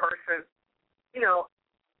embryo a person.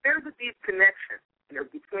 There's a deep connection,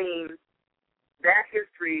 between that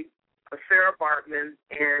history of Sarah Bartman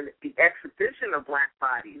and the exhibition of black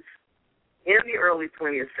bodies in the early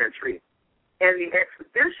 20th century and the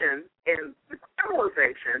exhibition and the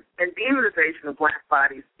criminalization and demonization of black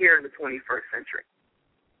bodies here in the 21st century.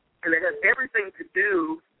 And it has everything to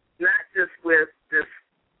do not just with this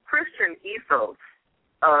Christian ethos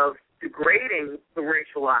of degrading the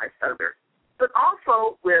racialized other, but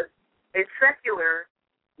also with a secular,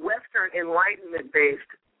 Western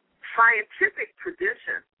Enlightenment-based scientific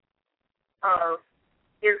tradition of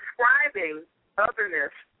inscribing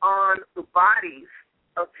otherness on the bodies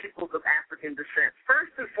of peoples of African descent,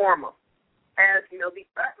 first and foremost, as, the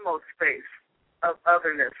utmost space of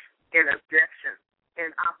otherness and objection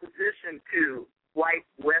and opposition to white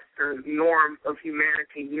Western norms of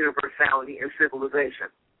humanity, universality, and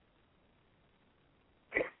civilization.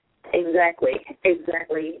 Exactly.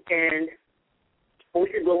 And we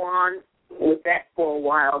could go on with that for a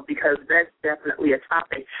while because that's definitely a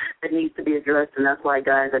topic that needs to be addressed, and that's why,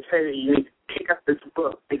 guys, I tell you need to pick up this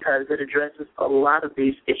book because it addresses a lot of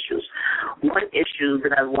these issues. One issue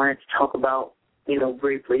that I wanted to talk about,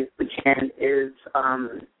 briefly if we can, is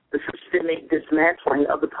the systemic dismantling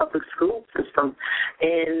of the public school system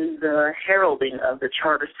and the heralding of the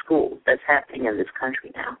charter schools that's happening in this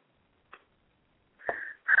country now.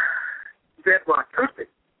 Bedrock topic.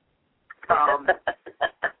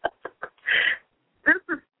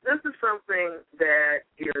 This is something that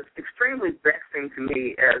is extremely vexing to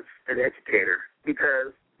me as an educator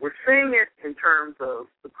because we're seeing it in terms of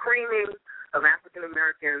the creaming of African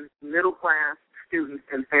American middle class students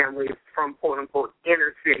and families from quote unquote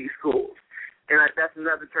inner city schools, and that's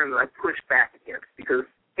another term that I push back against because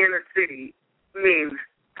inner city means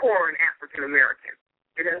poor and African American.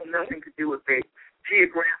 It has nothing to do with a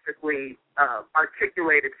geographically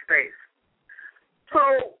articulated space.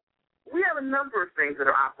 So we have a number of things that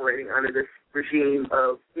are operating under this regime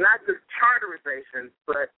of not just charterization,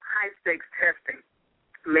 but high-stakes testing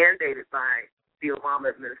mandated by the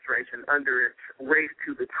Obama administration under its Race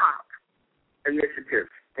to the Top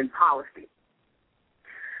initiatives and policy.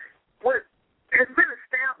 What has been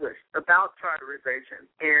established about charterization,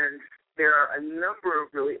 and there are a number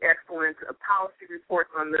of really excellent policy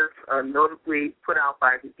reports on this, notably put out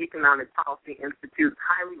by the Economic Policy Institute.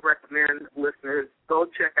 Highly recommend listeners go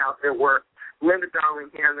check out their work. Linda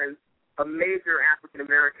Darling-Hammond, a major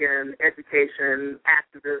African-American education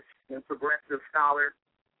activist and progressive scholar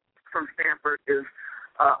from Stanford, is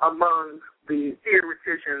among the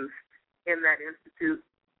theoreticians in that institute.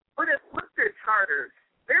 But have looked at charters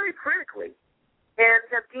very critically and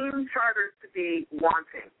have deemed charters to be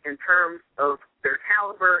wanting in terms of their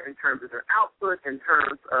caliber, in terms of their output, in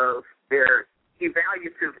terms of their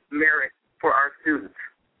evaluative merit for our students.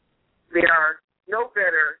 They are no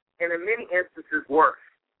better, and in many instances worse,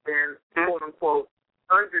 than quote-unquote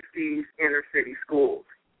undersea inner-city schools.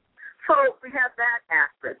 So we have that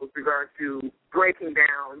aspect with regard to breaking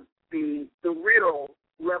down the real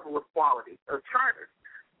level of quality of charters.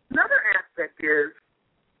 Another aspect is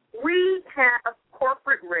we have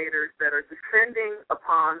corporate raiders that are descending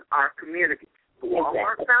upon our communities. The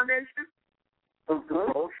Walmart Foundation, the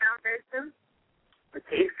Rose Foundation, the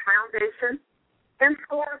Case Foundation, and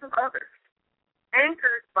scores of others,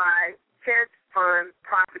 anchored by hedge fund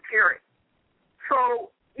profiteering.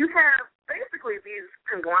 So you have basically these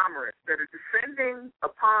conglomerates that are descending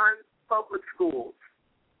upon public schools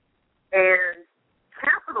and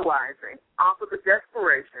capitalizing off of the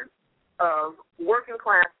desperation of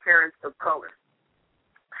working-class parents of color,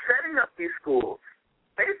 setting up these schools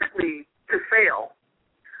basically to fail,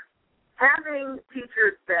 having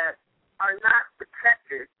teachers that are not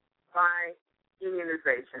protected by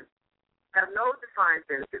unionization, have no defined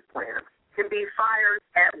benefit plans, can be fired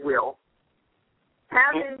at will,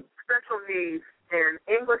 having special needs and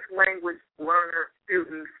English language learner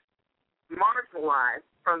students marginalized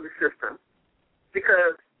from the system,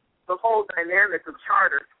 because the whole dynamic of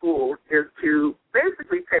charter schools is to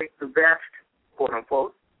basically take the best, quote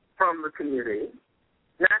unquote, from the community,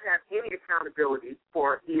 not have any accountability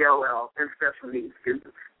for ELL and special needs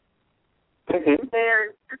students, and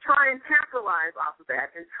to try and capitalize off of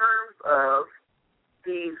that in terms of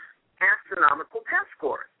these astronomical test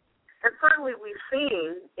scores. And certainly we've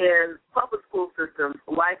seen in public school systems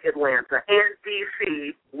like Atlanta and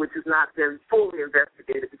D.C., which has not been fully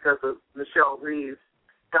investigated because of Michelle Reeves'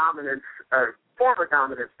 dominance, former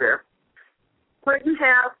dominance there, where you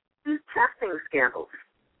have these testing scandals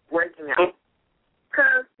breaking out.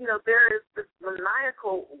 Because, there is this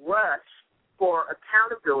maniacal rush for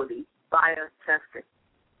accountability via testing.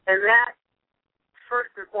 And that, first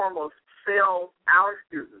and foremost, fails our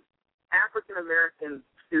students, African-American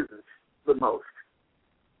students, the most.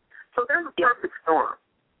 So there's a perfect storm,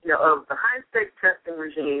 of the high-stakes testing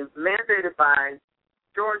regime mandated by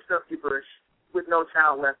George W. Bush with No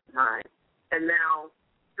Child Left Behind, and now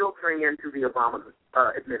filtering into the Obama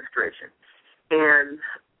administration. And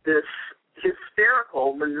this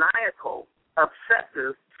hysterical, maniacal,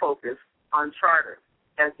 obsessive focus on charter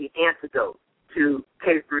as the antidote to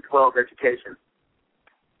K-12 education.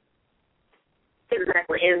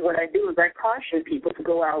 Exactly. And what I do is I caution people to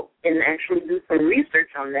go out and actually do some research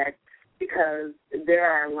on that, because there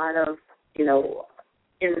are a lot of,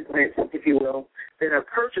 immigrants, if you will, that are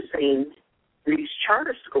purchasing these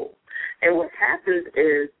charter schools. And what happens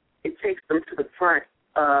is it takes them to the front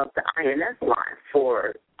of the INS line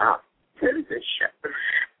for citizenship.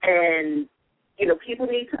 And, people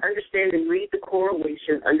need to understand and read the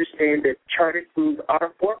correlation, understand that charter schools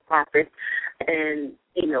are for-profit, and,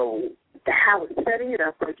 how it's setting it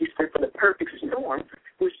up, like you said, for the perfect storm,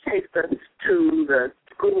 which takes us to the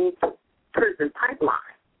school-prison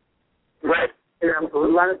pipeline. Right? A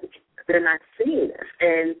lot of they're not seeing this.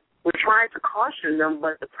 And we're trying to caution them,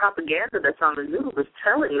 but the propaganda that's on the news is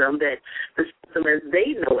telling them that the system as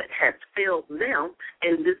they know it has failed them,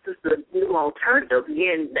 and this is the new alternative.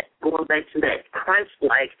 Again, going back to that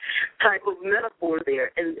Christ-like type of metaphor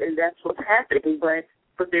there, and that's what's happening. But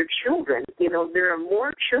their children, there are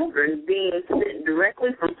more children being sent directly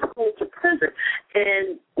from school to prison.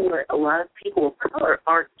 And what a lot of people of color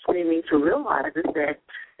aren't seeming to realize is that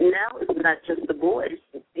now it's not just the boys,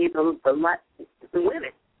 the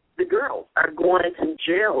women. The girls are going to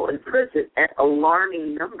jail and prison at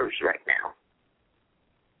alarming numbers right now.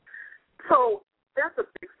 So that's a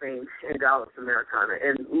big thing in Godless Americana,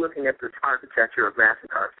 and looking at this architecture of mass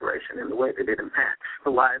incarceration and the way that it impacts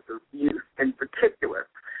the lives of youth in particular.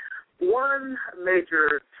 One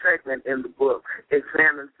major segment in the book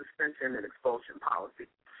examines suspension and expulsion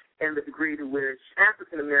policy and the degree to which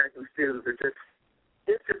African-American students are just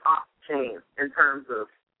off the chain in terms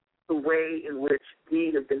of the way in which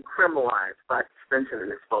we have been criminalized by suspension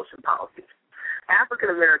and expulsion policies.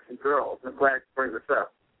 African-American girls, I'm glad to bring this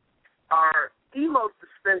up, are the most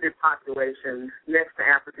suspended population next to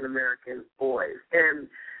African-American boys. And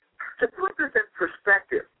to put this in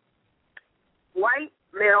perspective, white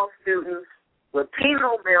male students,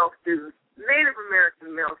 Latino male students, Native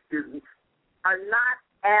American male students are not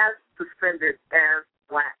as suspended as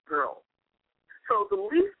black girls. So the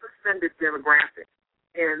least suspended demographic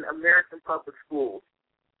in American public schools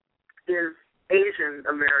is Asian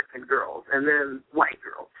American girls, and then white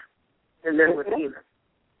girls, and then Latinas.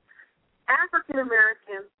 African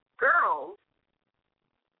American girls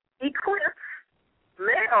eclipse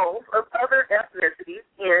males of other ethnicities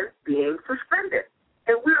in being suspended.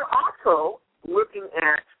 And we're also looking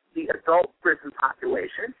at the adult prison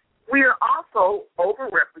population. We are also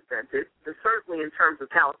overrepresented, and certainly in terms of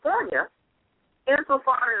California,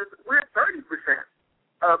 insofar as we're 30%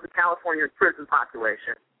 of the California prison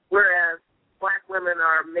population, whereas black women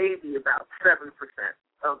are maybe about 7%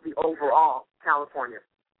 of the overall California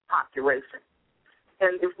population.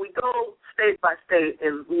 And if we go state by state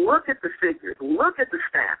and look at the figures, look at the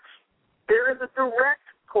stats, there is a direct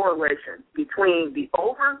correlation between the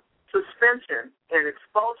over-suspension and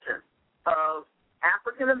expulsion of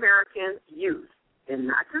African-American youth in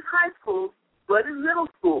not just high schools, but in middle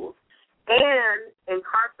schools, and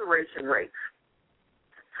incarceration rates.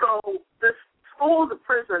 So this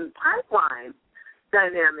school-to-prison pipeline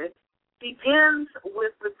dynamic begins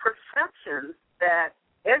with the perception that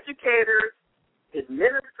educators,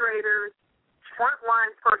 administrators,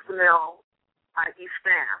 frontline personnel, i.e.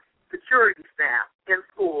 staff, security staff in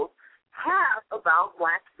schools, have about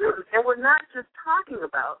black students. And we're not just talking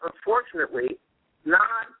about, unfortunately,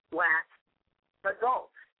 non-black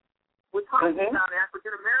adults. We're talking about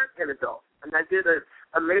African-American adults. And I did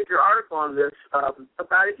a major article on this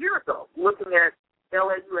about a year ago, looking at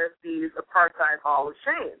LAUSD's Apartheid Hall of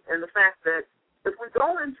Shame and the fact that if we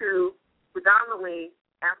go into predominantly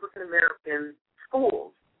African-American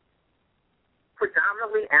schools,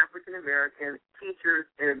 predominantly African-American teachers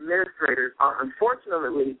and administrators are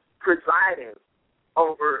unfortunately presiding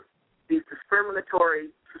over these discriminatory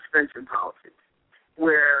suspension policies,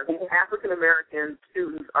 where African-American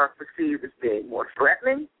students are perceived as being more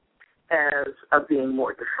threatening, as being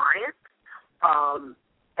more defiant,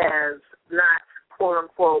 as not,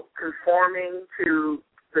 quote-unquote, conforming to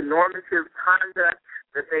the normative conduct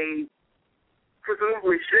that they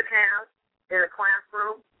presumably should have in a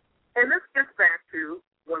classroom. And this gets back to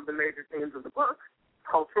one of the major themes of the book,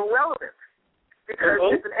 cultural relevance. Because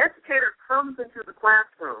if an educator comes into the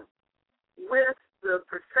classroom with the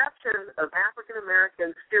perception of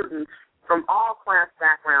African-American students from all class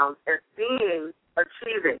backgrounds as being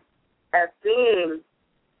achieving, as being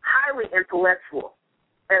highly intellectual,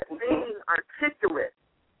 as being articulate,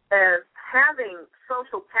 as having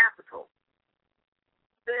social capital,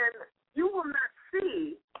 then you will not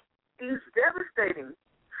see these devastating,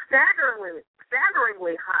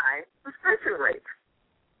 staggeringly high suspension rates.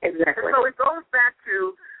 Exactly. And so it goes back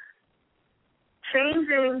to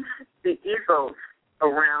changing the ethos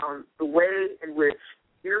around the way in which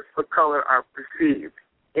youth of color are perceived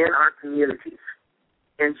in our communities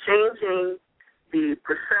and changing the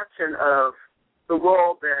perception of the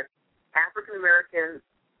role that African-American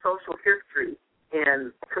social history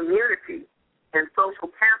and community and social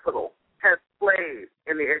capital has played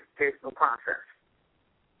in the educational process.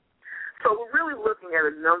 So we're really looking at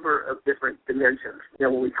a number of different dimensions,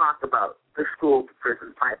 when we talk about the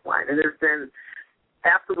school-to-prison pipeline. And it's been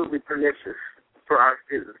absolutely pernicious for our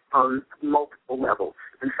students on multiple levels.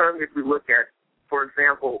 And certainly if we look at, for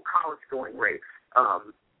example, college-going rates,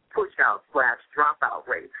 push-out/dropout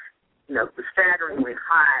rates, the staggeringly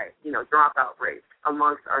high, dropout rates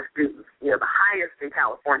amongst our students, the highest in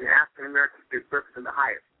California. African-American students represent the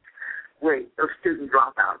highest rate of student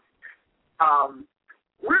dropouts.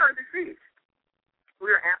 We're under siege.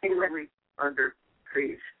 We are absolutely under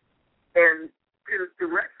siege. And to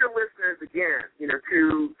direct your listeners again,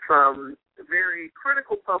 to some very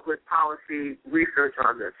critical public policy research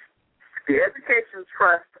on this, the Education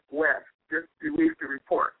Trust West just released a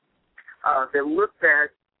report that looked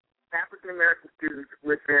at African-American students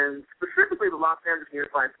within specifically the Los Angeles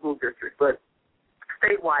Unified School District, but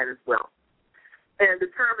statewide as well, and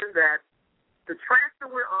determined that the track that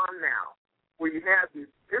we're on now, where you have these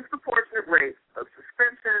disproportionate rates of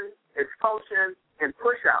suspension, expulsion, and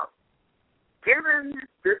push-out, given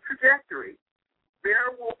this trajectory,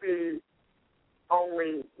 there will be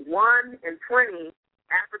only 1 in 20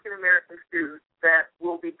 African-American students that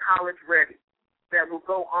will be college-ready, that will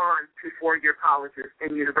go on to 4-year colleges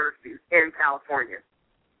and universities in California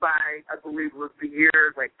by, I believe, it was the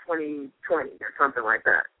year 2020 or something like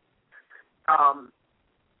that.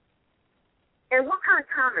 And what kind of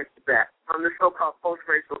comment is that on this so-called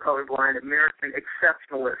post-racial colorblind American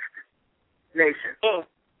exceptionalist nation?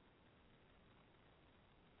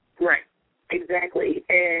 Right, exactly.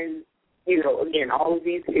 And, again, all of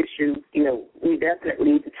these issues, we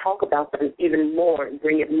definitely need to talk about them even more and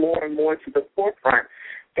bring it more and more to the forefront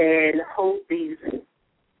and hold these,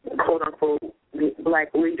 quote-unquote,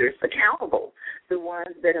 black leaders accountable, the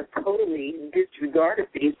ones that have totally disregarded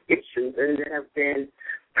these issues and that have been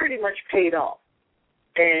pretty much paid off.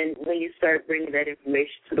 And when you start bringing that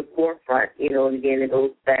information to the forefront, and again, it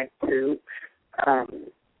goes back to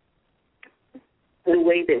the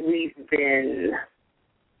way that we've been,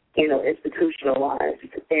 institutionalized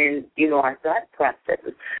and, our thought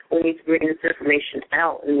processes. We need to bring this information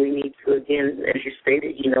out, and we need to, again, as you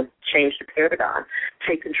stated, change the paradigm,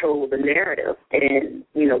 take control of the narrative, and,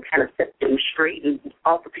 kind of set them straight and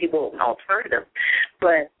offer people an alternative.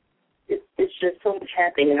 But it's just so much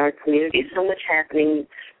happening in our community, so much happening,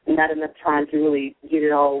 not enough time to really get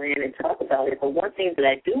it all in and talk about it. But one thing that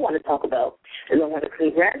I do want to talk about is I want to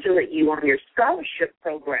congratulate you on your scholarship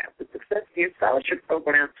program, the success of your scholarship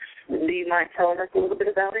program. Do you mind telling us a little bit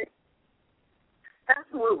about it?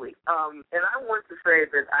 Absolutely. And I want to say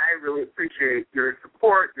that I really appreciate your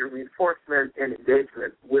support, your reinforcement, and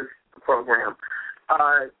engagement with the program.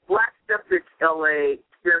 Black Skeptics LA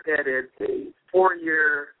spearheaded a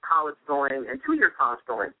 4-year college-going and 2-year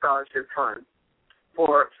college-going scholarship fund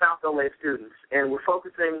for South LA students, and we're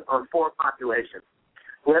focusing on 4 populations: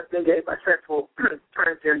 lesbian, gay, bisexual,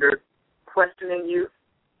 transgender, questioning youth,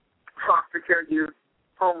 care youth,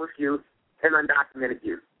 homeless youth, and undocumented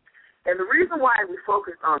youth. And the reason why we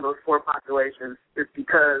focus on those four populations is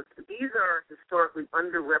because these are historically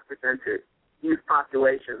underrepresented youth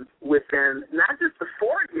populations within not just the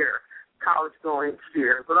 4-year college-going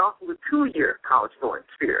sphere, but also the 2-year college-going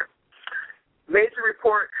sphere. Major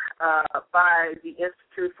report by the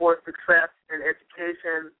Institute for Success in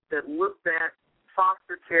Education that looked at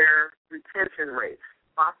foster care retention rates,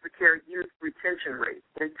 foster care youth retention rates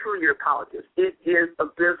in 2-year colleges. It is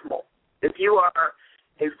abysmal. If you are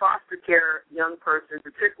a foster care young person,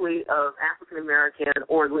 particularly of African American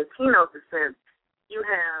or Latino descent, you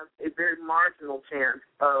have a very marginal chance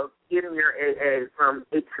of getting your AA from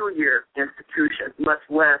a 2-year institution, much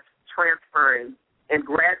less transferring and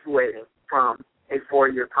graduating from a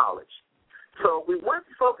 4-year college. So we want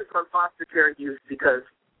to focus on foster care youth because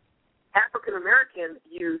African American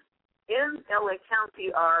youth in L.A.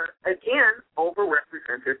 County are, again,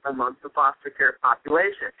 overrepresented amongst the foster care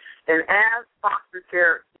population. And as foster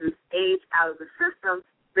care youth age out of the system,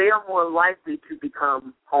 they are more likely to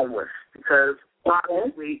become homeless because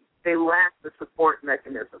obviously they lack the support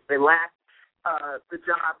mechanisms. They lack the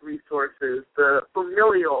job resources, the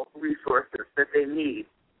familial resources that they need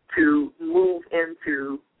to move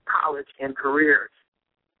into college and careers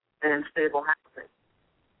and stable housing.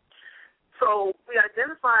 So we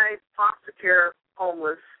identified foster care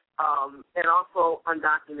homeless and also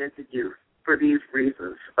undocumented youth for these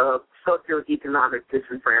reasons of socioeconomic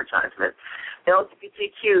disenfranchisement.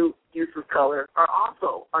 LGBTQ youth of color are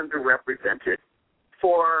also underrepresented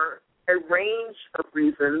for a range of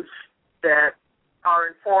reasons that are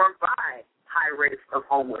informed by high rates of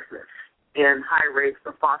homelessness and high rates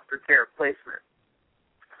of foster care placement.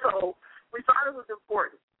 So we thought it was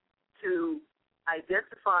important to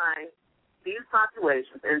identify these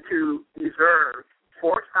populations and to reserve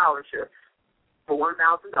 4 scholarships for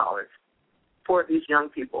 $1,000 for these young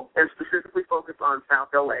people, and specifically focus on South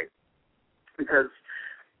LA because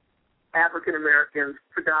African Americans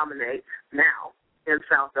predominate now in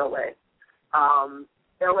South LA.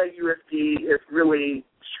 LAUSD is really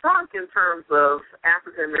shrunk in terms of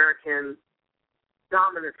African American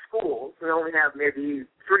dominant schools. We only have maybe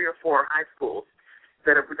 3 or 4 high schools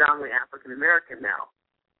that are predominantly African American now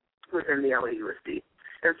within the LAUSD.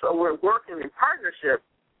 And so we're working in partnership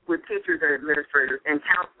with teachers and administrators and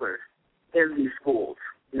counselors in these schools,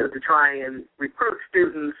 to try and recruit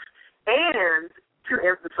students and to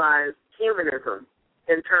emphasize humanism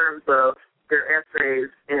in terms of their essays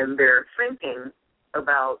and their thinking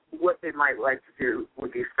about what they might like to do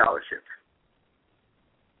with these scholarships.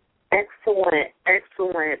 Excellent.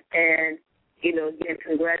 And, again,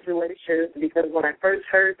 congratulations, because when I first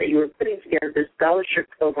heard that you were putting together this scholarship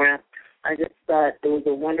program, I just thought it was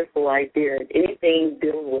a wonderful idea. Anything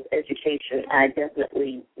dealing with education, I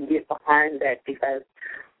definitely get behind that because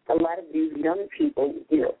a lot of these young people,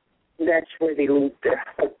 that's where they lose their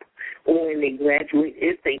hope when they graduate,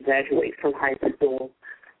 if they graduate from high school.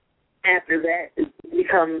 After that, it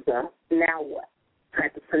becomes a now what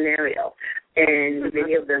type of scenario. And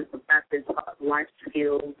many of them have not been taught life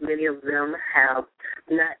skills. Many of them have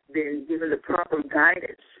not been given the proper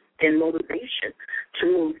guidance and motivation to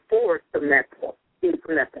move forward from that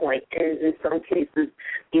point. And in some cases,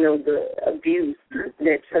 the abuse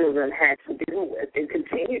that some of them had to deal with and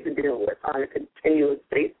continue to deal with on a continuous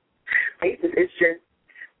basis,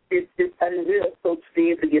 it's unreal. So to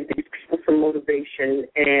be able to give these people some motivation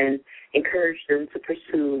and encourage them to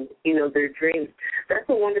pursue, their dreams, that's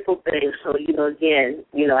a wonderful thing. So, again,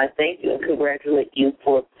 I thank you and congratulate you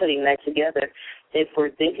for putting that together and for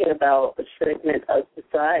thinking about a segment of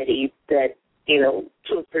society that,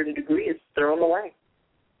 to a certain degree is thrown away.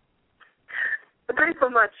 Thanks so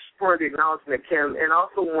much for the acknowledgement, Kim, and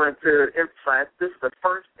also wanted to emphasize this is the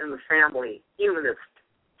first in the family humanist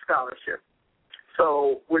scholarship.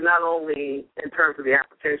 So we're not only, in terms of the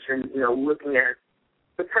application, looking at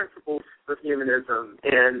the principles of humanism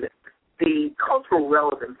and the cultural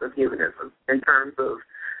relevance of humanism in terms of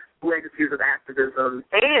legacies of activism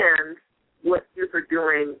and what youth are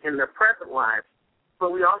doing in their present lives,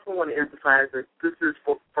 but we also want to emphasize that this is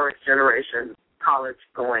for first-generation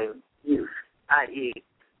college-going youth, i.e.,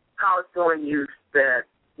 college-going youth that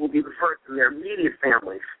will be the first in their immediate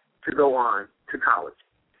families to go on to college.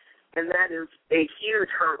 And that is a huge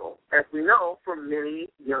hurdle, as we know, for many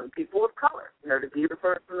young people of color, to be the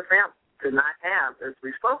first in the family, to not have, as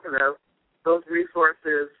we've spoken of, those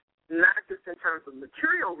resources, not just in terms of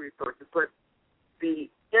material resources, but the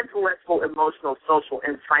intellectual, emotional, social,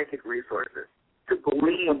 and psychic resources to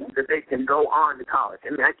believe that they can go on to college.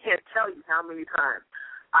 I mean, I can't tell you how many times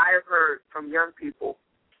I have heard from young people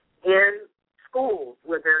in schools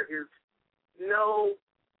where there is no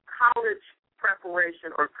college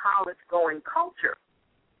preparation or college-going culture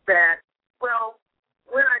that, well,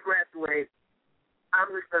 when I graduate, I'm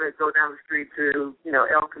just going to go down the street to,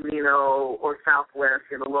 El Camino or Southwest,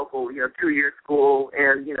 local, 2-year school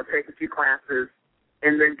and, take a few classes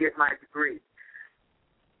and then get my degree.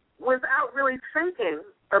 Without really thinking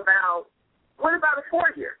about, what about a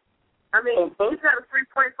 4-year? I mean, he's got a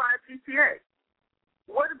 3.5 GPA.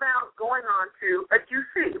 What about going on to a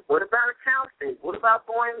UC? What about a Cal State? What about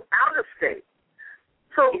going out of state?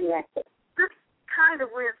 So this kind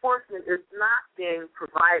of reinforcement is not being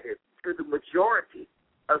provided to the majority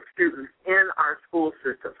of students in our school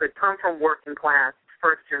systems that come from working class,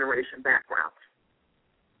 first-generation backgrounds.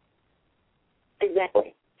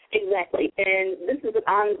 Exactly. And this is an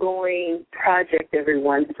ongoing project,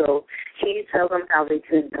 everyone. So can you tell them how they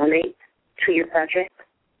can donate to your project,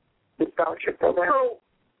 the scholarship program? So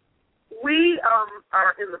we are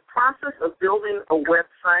in the process of building a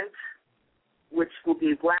website, which will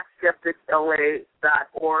be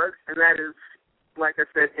blackskepticsla.org, and that is, like I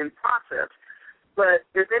said, in process. But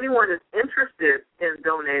if anyone is interested in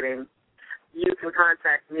donating, you can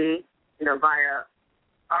contact me, via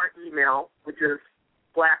our email, which is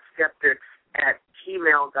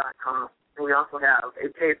blackskeptics@gmail.com. And we also have a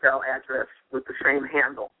PayPal address with the same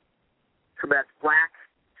handle. So that's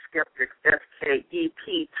blackskeptics,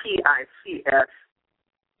 SKEPTICS,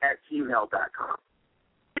 @gmail.com.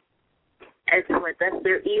 Excellent. That's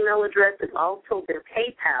their email address. It's also their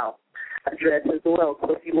PayPal address as well.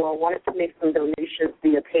 So if you all wanted to make some donations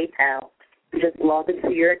via PayPal, just log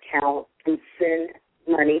into your account and send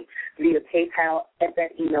money via PayPal at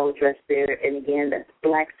that email address there. And again, that's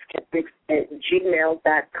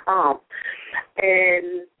blackskeptics@gmail.com.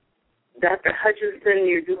 And Dr. Hutchinson,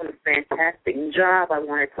 you're doing a fantastic job. I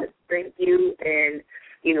wanted to thank you, and,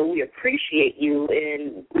 we appreciate you,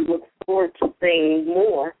 and we look forward to seeing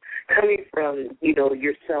more coming from,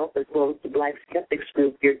 yourself as well as the Black Skeptics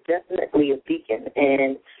group. You're definitely a beacon,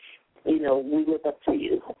 and, we look up to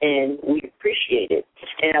you, and we appreciate it.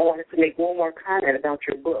 And I wanted to make one more comment about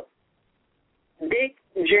your book. Dick,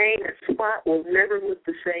 Jane, and Spot will never look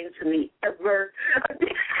the same to me ever.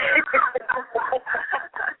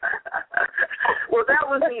 Well, that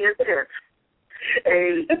was the intent.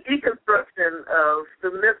 A deconstruction of the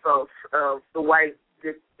mythos of the white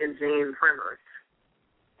Dick and Jane primers.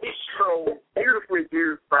 So beautifully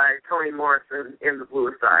used by Toni Morrison in The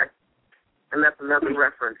Bluest Eye. And that's another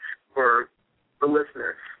reference for the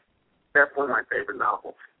listeners. That's one of my favorite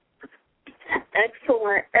novels.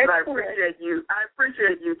 Excellent. And I appreciate you,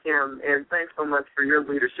 Kim, and thanks so much for your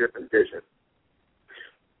leadership and vision.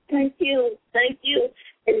 Thank you.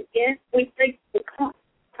 And again, we thank you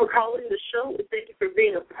for calling the show. We thank you for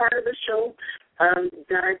being a part of the show.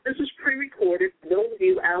 Guys, this is pre-recorded for those of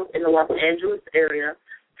you out in the Los Angeles area.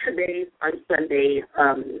 Today, on Sunday,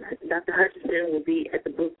 Dr. Hutchinson will be at the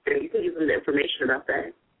book fair. You can give them the information about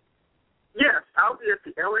that. Yes, I'll be at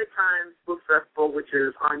the LA Times Book Festival, which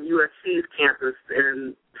is on USC's campus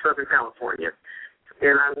in Southern California.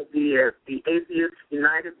 And I will be at the Atheist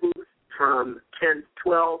United booth from 10 to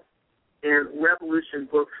 12 and Revolution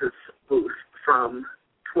Books' booth from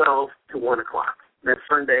 12 to 1 o'clock. That's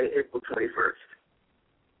Sunday, April 21st.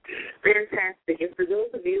 Fantastic. And for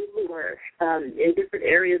those of you who are in different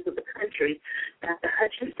areas of the country, Dr.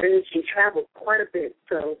 Hutchinson, she travels quite a bit.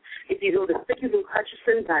 So if you go to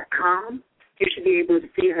SikivuHutchinson.com, you should be able to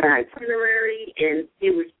see her itinerary and see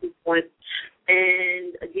where she's going.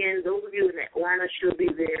 And, again, those of you in Atlanta, she'll be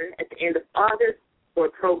there at the end of August for a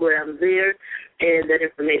program there, and that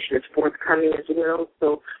information is forthcoming as well.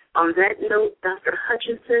 So on that note, Dr.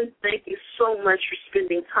 Hutchinson, thank you so much for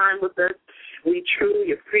spending time with us. We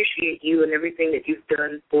truly appreciate you and everything that you've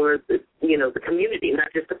done for the community,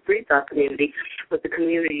 not just the free thought community, but the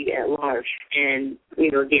community at large. And,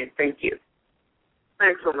 again, thank you.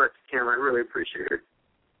 Thanks so much, Kim. I really appreciate it.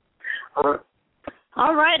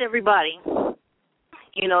 All right, everybody.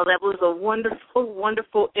 That was a wonderful,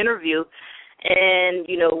 wonderful interview. And,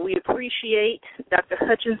 we appreciate Dr.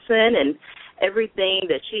 Hutchinson and everything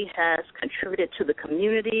that she has contributed to the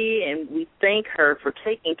community, and we thank her for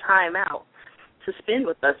taking time out to spend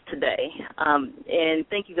with us today. And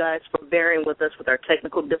thank you guys for bearing with us with our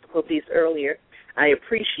technical difficulties earlier. I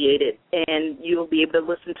appreciate it. And you'll be able to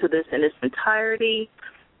listen to this in its entirety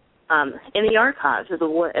in the archives as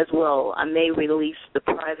well. I may release the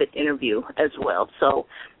private interview as well. So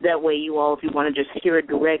that way you all, if you want to just hear it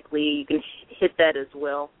directly, you can hit that as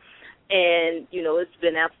well. And, it's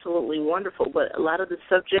been absolutely wonderful. But a lot of the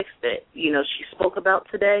subjects that, she spoke about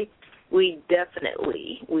today, we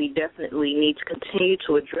definitely need to continue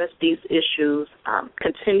to address these issues,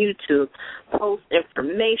 continue to post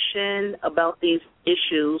information about these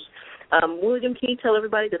issues. William, can you tell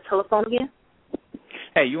everybody the telephone again?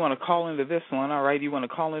 Hey, you want to call into this one, all right? You want to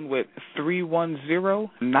call in with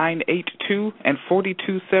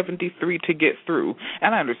 310-982-4273 to get through.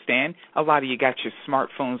 And I understand a lot of you got your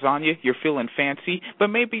smartphones on you. You're feeling fancy. But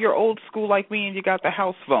maybe you're old school like me and you got the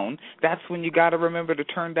house phone. That's when you got to remember to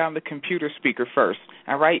turn down the computer speaker first,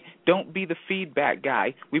 all right? Don't be the feedback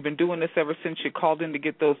guy. We've been doing this ever since you called in to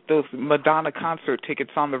get those Madonna concert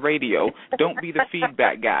tickets on the radio. Don't be the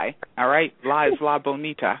feedback guy, all right? La es la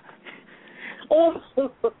bonita. Oh,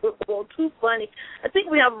 too funny. I think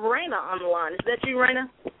we have Raina on the line. Is that you, Raina?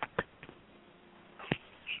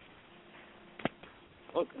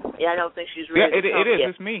 Yeah, I don't think she's ready. Yeah, it is. Yet.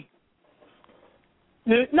 It's me.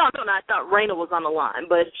 No. I thought Raina was on the line,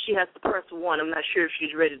 but she has to press 1. I'm not sure if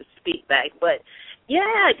she's ready to speak back. But,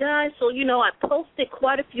 yeah, guys, so, I posted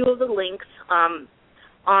quite a few of the links on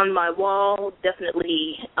my wall,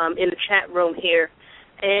 definitely in the chat room here.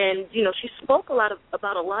 And, she spoke about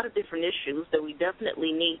a lot of different issues that we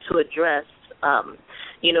definitely need to address.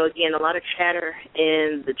 Again, a lot of chatter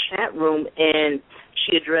in the chat room, and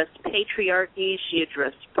she addressed patriarchy, she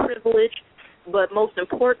addressed privilege, but most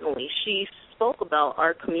importantly, she spoke about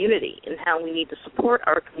our community and how we need to support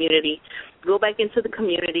our community, go back into the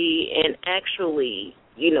community and actually,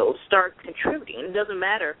 start contributing. It doesn't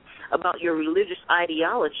matter about your religious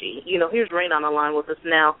ideology. Here's Rain on the line with us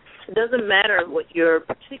now. It doesn't matter what your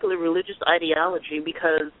particular religious ideology,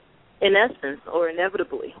 because in essence or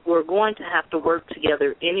inevitably, we're going to have to work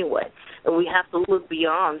together anyway. And we have to look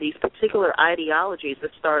beyond these particular ideologies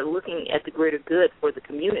and start looking at the greater good for the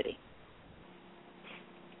community.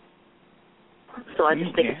 So I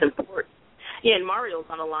just think it's important. Yeah, and Mario's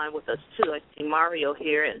on the line with us, too. I see Mario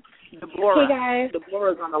here, and Deborah. Hey, guys.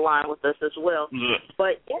 Deborah's on the line with us as well. Yeah.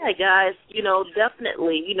 But, yeah, guys,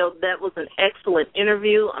 definitely, that was an excellent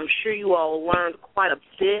interview. I'm sure you all learned quite a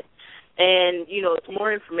bit. And, it's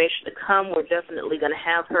more information to come. We're definitely going to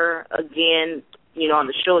have her again, on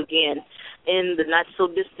the show again in the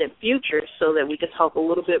not-so-distant future so that we can talk a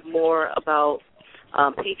little bit more about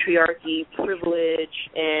patriarchy, privilege,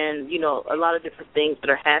 and, a lot of different things that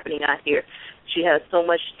are happening out here. She has so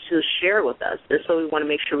much to share with us, and so we want to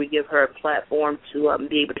make sure we give her a platform to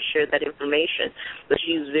be able to share that information. But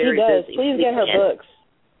she's very busy. Please get her books.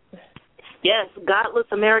 Yes, Godless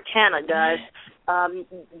Americana, guys.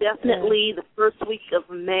 Definitely the first week of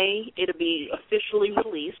May, it'll be officially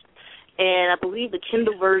released. And I believe the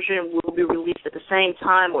Kindle version will be released at the same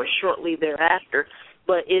time or shortly thereafter.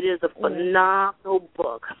 But it is a phenomenal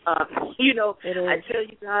book. I tell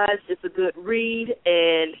you guys, it's a good read,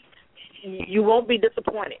 and you won't be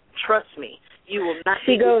disappointed. Trust me. You will not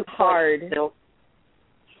be disappointed. She goes hard.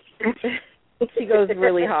 She goes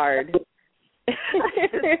really hard.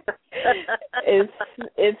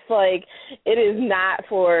 It's like it is not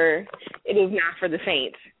for the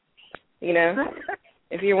faint.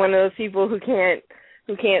 If you're one of those people who can't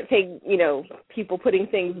take people putting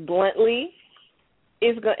things bluntly,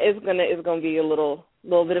 it's gonna be a little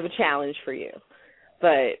bit of a challenge for you.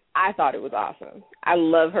 But I thought it was awesome. I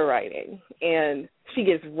love her writing, and she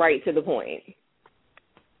gets right to the point.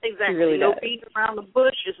 Exactly. Really no beating around the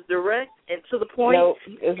bush. It's direct and to the point. Nope,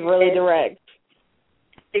 it's really direct.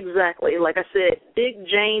 Exactly. Like I said, Big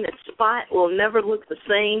Jane and Spot will never look the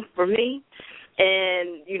same for me.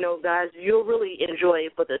 And, guys, you'll really enjoy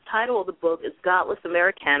it. But the title of the book is Godless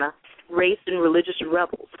Americana, Race and Religious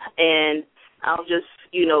Rebels. And I'll just,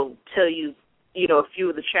 tell you, a few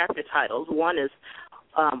of the chapter titles. One is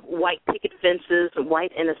White Picket Fences and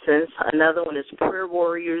White Innocence. Another one is Prayer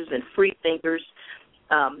Warriors and Free Thinkers.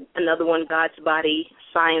 Another one, God's Body,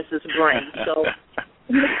 Science's Brain. So,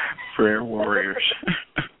 Prayer Warriors.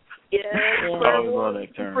 Prayer Warriors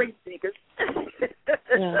and Free Thinkers.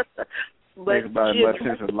 But everybody must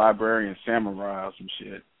have a librarian samurai or some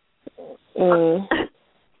shit.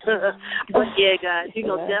 But yeah, guys,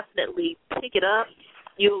 definitely pick it up.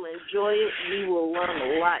 You'll enjoy it. You will learn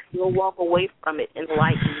a lot. You'll walk away from it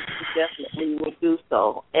enlightened. You definitely will do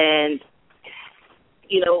so. And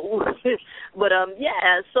but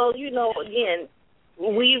so again,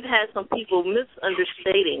 we've had some people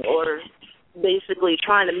misunderstanding or basically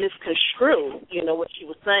trying to misconstrue, what she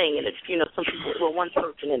was saying, and some people, one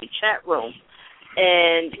person in the chat room,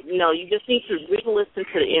 and you just need to really listen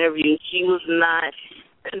to the interview. She was not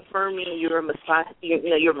confirming your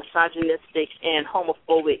misogynistic and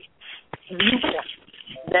homophobic viewpoint.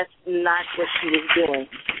 That's not what she was doing,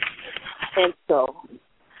 and so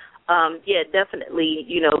Yeah, definitely,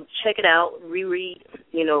 check it out, reread,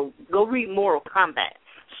 go read Moral Combat.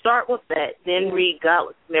 Start with that, then read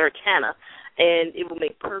Godless Americana, and it will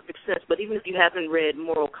make perfect sense. But even if you haven't read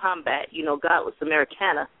Moral Combat, Godless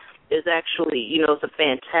Americana is actually, it's a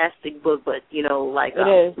fantastic book, but, like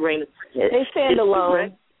Raina said, they stand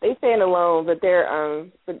alone. They stand alone, but they're,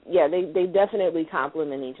 they definitely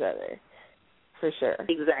complement each other, for sure.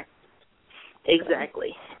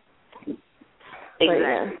 Exactly.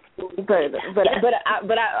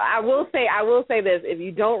 But I will say this: if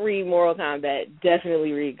you don't read Moral Combat,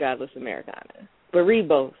 definitely read Godless Americana. But read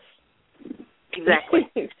both. Exactly.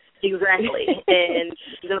 And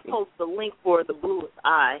I'm gonna post the link for The Bluest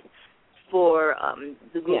Eye for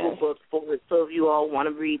the Google book for it. So if you all want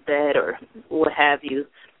to read that or what have you,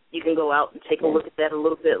 you can go out and take a look at that a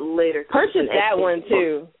little bit later. Purchase that one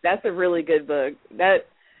too. That's a really good book.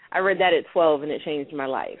 I read that at 12 and it changed my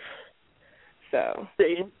life. So there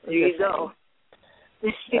you go.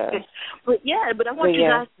 But I want you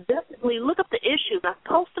guys to definitely look up the issues. I've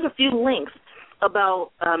posted a few links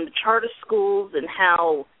about the charter schools and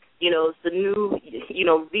how, it's the new,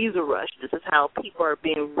 visa rush. This is how people are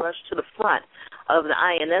being rushed to the front of the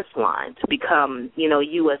INS line to become,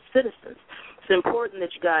 U.S. citizens. It's important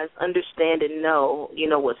that you guys understand and know,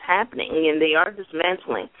 what's happening. And they are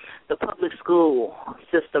dismantling the public school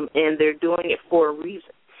system, and they're doing it for a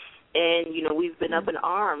reason. And, we've been up in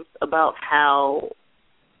arms about how,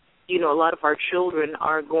 a lot of our children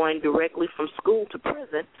are going directly from school to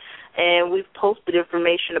prison. And we've posted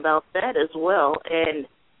information about that as well. And,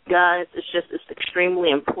 guys, it's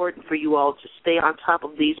extremely important for you all to stay on top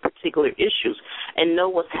of these particular issues and know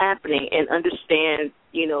what's happening and understand,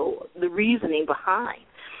 the reasoning behind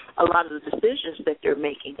a lot of the decisions that they're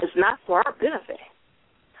making. It's not for our benefit.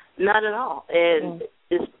 Not at all. And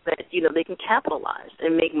it's that, they can capitalize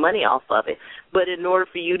and make money off of it. But in order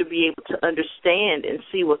for you to be able to understand and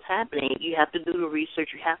see what's happening, you have to do the research,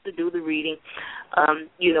 you have to do the reading,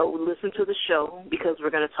 listen to the show, because we're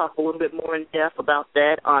going to talk a little bit more in depth about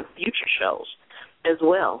that on future shows as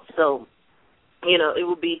well. So, it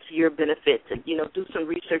will be to your benefit to, do some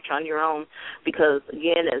research on your own, because,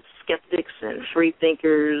 again, as skeptics and free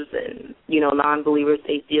thinkers and, non-believers,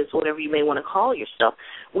 atheists, whatever you may want to call yourself,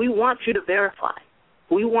 we want you to verify.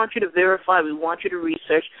 We want you to verify. We want you to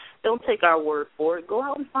research. Don't take our word for it. Go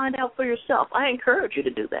out and find out for yourself. I encourage you to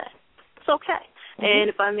do that. It's okay. And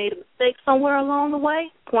if I made a mistake somewhere along the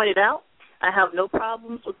way, point it out. I have no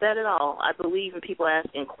problems with that at all. I believe in people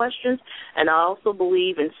asking questions, and I also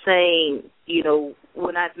believe in saying,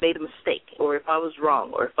 when I've made a mistake or if I was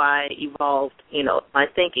wrong or if I evolved, my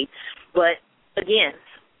thinking. But, again,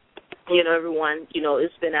 everyone,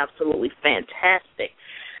 it's been absolutely fantastic.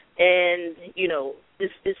 And,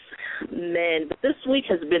 this week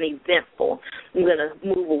has been eventful. I'm going to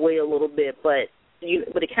move away a little bit, but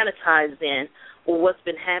it kind of ties in with what's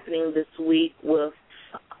been happening this week with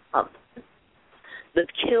the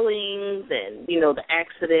killings and, the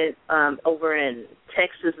accident over in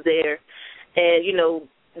Texas there. And,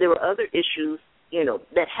 there were other issues,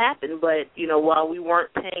 that happened, but, while we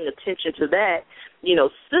weren't paying attention to that,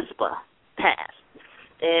 CISPA passed.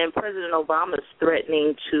 And President Obama is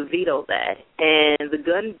threatening to veto that. And the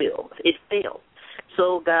gun bill, it failed.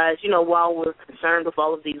 So, guys, while we're concerned with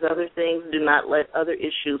all of these other things, do not let other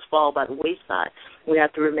issues fall by the wayside. We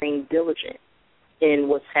have to remain diligent in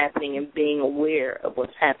what's happening and being aware of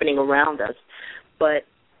what's happening around us. But,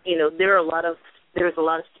 there's a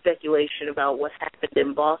lot of speculation about what happened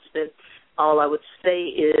in Boston. All I would say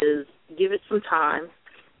is give it some time,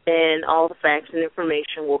 and all the facts and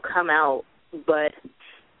information will come out. But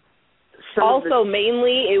also,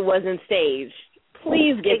 mainly, it wasn't staged.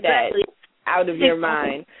 Please get that out of your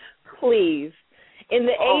mind. Please. In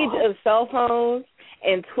the age of cell phones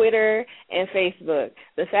and Twitter and Facebook,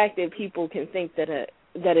 the fact that people can think that an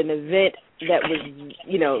event that was,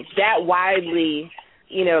 that widely,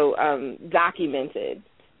 documented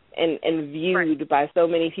and viewed by so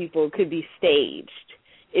many people could be staged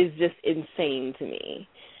is just insane to me.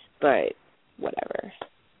 But whatever.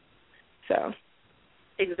 So.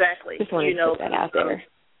 Exactly. Just wanted to put that out there.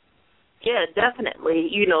 Yeah,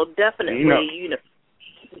 definitely.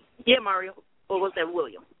 Yeah, Mario. Or was that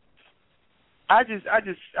William? I just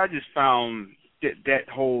found that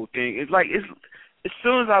whole thing. It's like as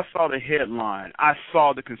soon as I saw the headline, I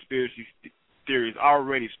saw the conspiracy theories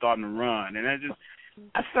already starting to run, and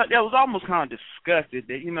I felt that was almost kind of disgusted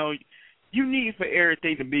that you need for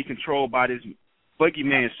everything to be controlled by this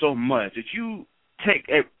boogeyman so much that you take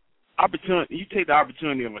opportunity. You take the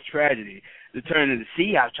opportunity of a tragedy to turn into,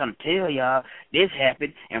 see, I was trying to tell y'all this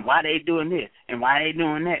happened and why they doing this and why they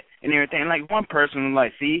doing that and everything. Like one person was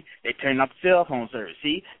like, see, they turned off the cell phone service.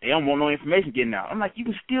 See, they don't want no information getting out. I'm like, you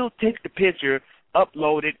can still take the picture,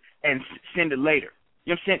 upload it, and send it later.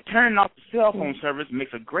 You know what I'm saying? Turning off the cell phone service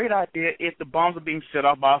makes a great idea if the bombs are being set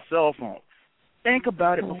off by a cell phone. Think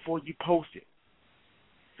about it before you post it.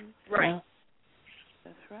 Right.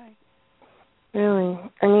 That's right. Really,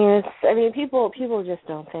 I mean, people just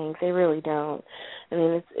don't think. They really don't. I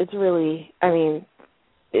mean, it's really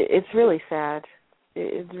sad.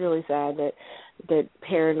 It's really sad that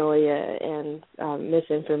paranoia and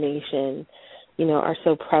misinformation, are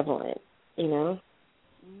so prevalent.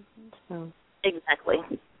 So. Exactly.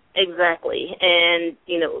 And,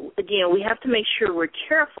 again, we have to make sure we're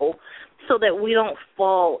careful so that we don't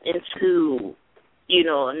fall into,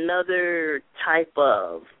 another type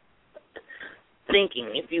of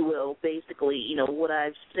thinking, if you will. Basically, what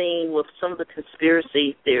I've seen with some of the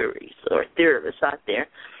conspiracy theories or theorists out there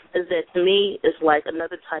is that, to me, it's like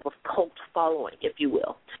another type of cult following, if you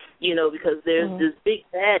will, because there's this big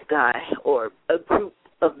bad guy or a group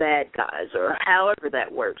of bad guys or however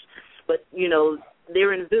that works. But,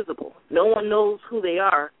 they're invisible. No one knows who they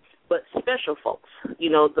are but special folks.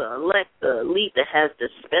 The elite that has this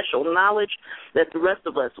special knowledge that the rest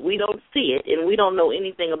of us, we don't see it and we don't know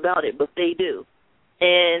anything about it, but they do.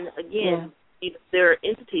 And, again, there are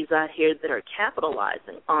entities out here that are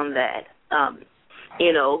capitalizing on that.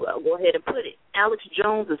 Go ahead and put it. Alex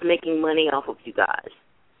Jones is making money off of you guys.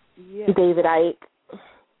 Yeah. David Icke.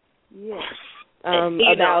 Yes.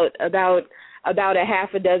 About a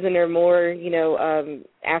half a dozen or more,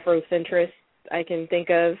 Afrocentrists I can think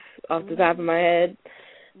of off the top of my head.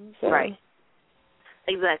 So. Right.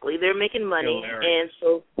 Exactly. They're making money, and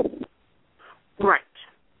so right.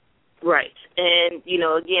 And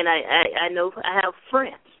again, I know I have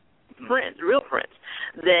friends, real friends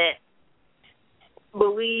that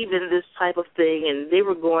believe in this type of thing, and they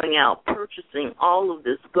were going out purchasing all of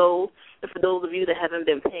this gold. And for those of you that haven't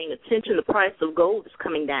been paying attention, the price of gold is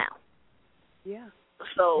coming down. Yeah.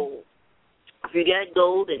 So if you got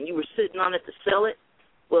gold and you were sitting on it to sell it,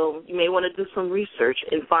 well, you may want to do some research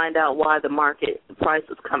and find out why the price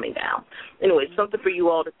is coming down. Anyway, something for you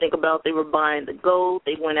all to think about. They were buying the gold.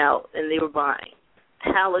 They went out and they were buying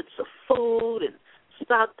pallets of food and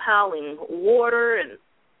stockpiling water and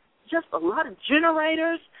just a lot of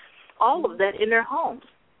generators, all of that in their homes,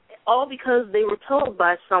 all because they were told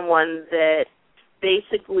by someone that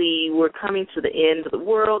basically we're coming to the end of the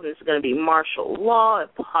world and it's going to be martial law and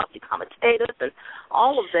posse comitatus and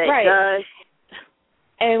all of that, guys.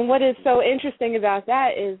 And what is so interesting about that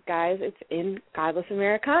is, guys, it's in Godless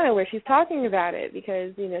Americana where she's talking about it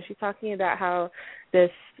because, she's talking about how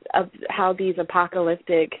these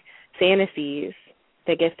apocalyptic fantasies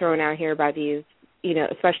that get thrown out here by these,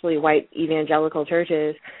 especially white evangelical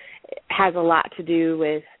churches, has a lot to do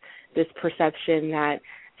with this perception that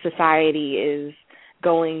society is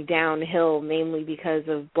going downhill mainly because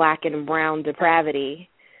of black and brown depravity,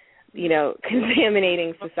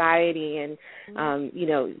 contaminating society and,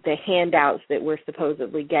 the handouts that we're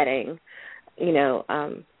supposedly getting,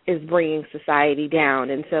 is bringing society down.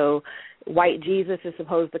 And so white Jesus is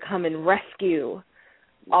supposed to come and rescue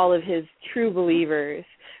all of his true believers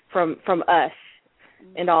from us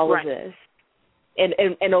and all of this.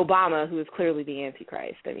 And Obama, who is clearly the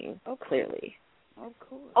Antichrist. I mean, clearly. Of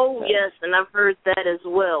course. Oh, yes, and I've heard that as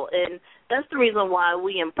well. And that's the reason why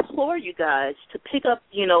we implore you guys to pick up,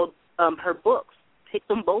 her books. Pick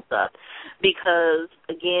them both up because,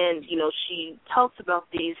 again, she talks about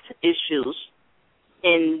these issues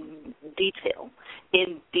in detail.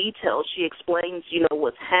 In detail, she explains,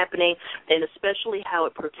 what's happening and especially how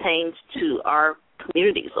it pertains to our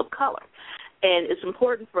communities of color. And it's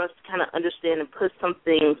important for us to kind of understand and put some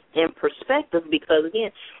things in perspective because,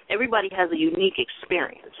 again, everybody has a unique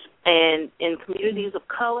experience. And in communities of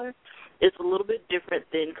color, it's a little bit different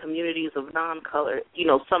than communities of non-color,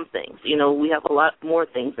 some things. We have a lot more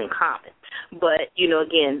things in common. But,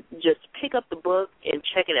 again, just pick up the book and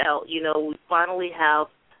check it out. We finally have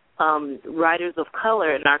writers of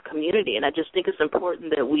color in our community, and I just think it's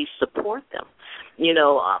important that we support them.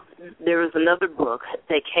 There was another book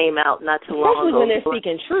that came out not too long ago. Especially when they're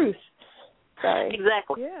speaking truth. Sorry.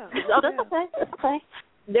 Exactly. Yeah. Oh, that's okay. That's okay.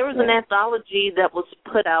 There was an anthology that was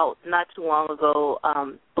put out not too long ago,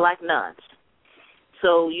 Black Nuns.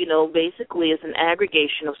 So, basically it's an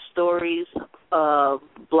aggregation of stories of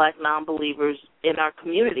black non-believers in our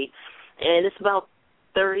community. And it's about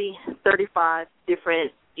 35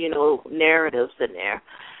 different, narratives in there.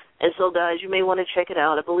 And so, guys, you may want to check it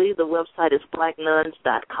out. I believe the website is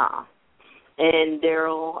blacknuns.com. And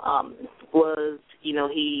Daryl was,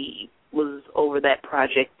 he was over that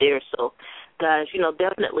project there. So, guys,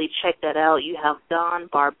 definitely check that out. You have Don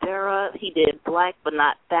Barbera. He did Black but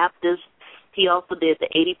Not Baptist. He also did the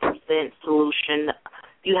 80% Solution.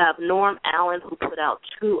 You have Norm Allen, who put out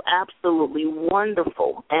 2 absolutely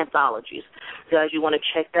wonderful anthologies. Guys, you want to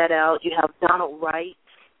check that out. You have Donald Wright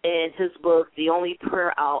and his book, The Only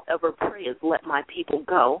Prayer I'll Ever Pray Is Let My People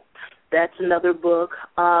Go. That's another book.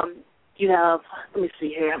 You have, let me see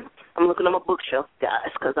here. I'm looking at my bookshelf,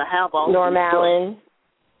 guys, because I have all Norm Allen.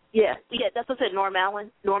 Yeah, that's what I said, Norm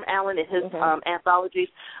Allen and his anthologies.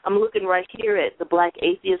 I'm looking right here at The Black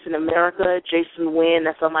Atheist in America, Jason Wynn.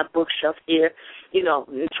 That's on my bookshelf here.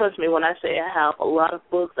 Trust me when I say I have a lot of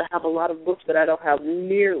books. I have a lot of books, but I don't have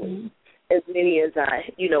nearly as many as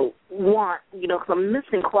I, want, because I'm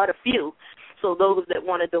missing quite a few. So those that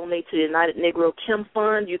want to donate to the United Negro Kim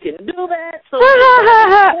Fund, you can do that. So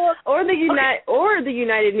or the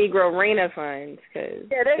United Negro Reina Fund, because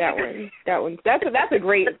that's a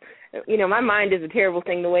great. My mind is a terrible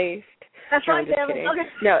thing to waste. That's right, Devin. Okay.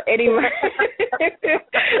 No, any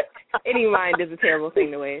mind is a terrible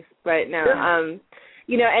thing to waste. But no,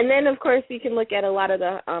 and then of course you can look at a lot of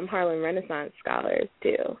the Harlem Renaissance scholars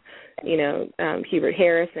too. Hubert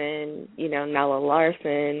Harrison, Nella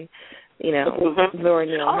Larson. Zora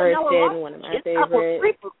Neale Hurston, one of my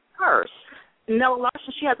favorites. Nella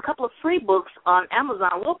Larson, she has a couple of free books on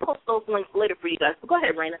Amazon. We'll post those links later for you guys. So go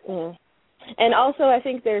ahead, Raina. And also, I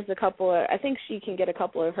think there's a couple of. I think she can get a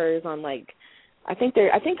couple of hers on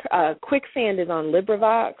Quicksand is on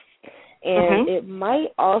LibriVox, and it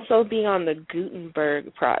might also be on the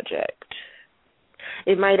Gutenberg Project.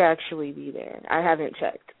 It might actually be there. I haven't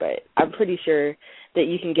checked, but I'm pretty sure that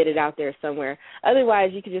you can get it out there somewhere.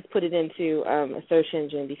 Otherwise, you can just put it into a search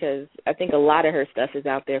engine, because I think a lot of her stuff is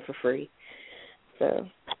out there for free. So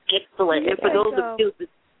excellent. And for those of you,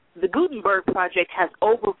 the Gutenberg Project has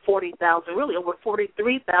over 40,000, really over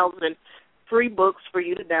 43,000 free books for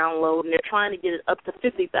you to download, and they're trying to get it up to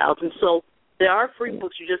 50,000. So there are free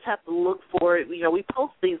books. You just have to look for it. We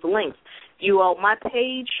post these links. My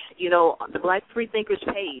page, the Black Freethinkers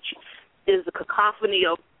page, is a cacophony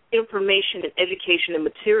of information and education and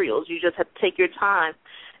materials. You just have to take your time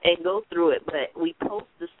and go through it. But we post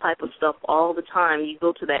this type of stuff all the time. You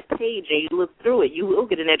go to that page and you look through it, you will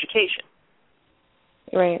get an education.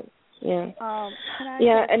 Right. Yeah.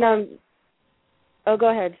 Go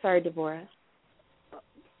ahead. Sorry, Deborah.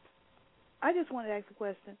 I just wanted to ask a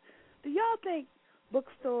question. Do y'all think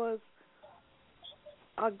bookstores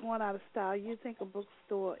are going out of style? You think a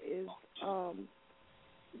bookstore is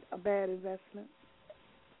a bad investment?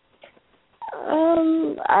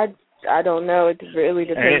 I don't know. It really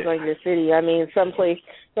depends on your city. I mean, some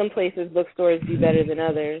places bookstores do better than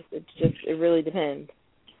others. It really depends.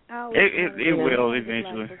 It will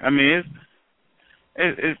eventually. I mean,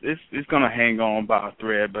 it's gonna hang on by a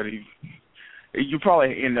thread, but you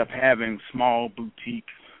probably end up having small boutique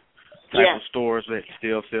type of stores that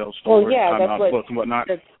still sell books and whatnot.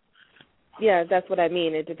 That's what I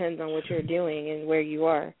mean. It depends on what you're doing and where you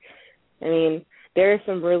are. I mean, there are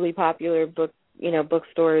some really popular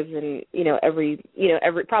bookstores in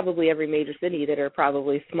probably every major city that are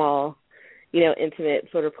probably small, intimate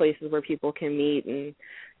sort of places where people can meet and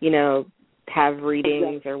have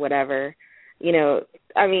readings or whatever.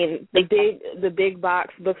 I mean, the big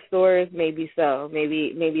box bookstores, maybe so.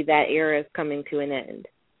 Maybe that era is coming to an end.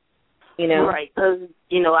 Right, because,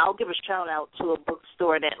 I'll give a shout-out to a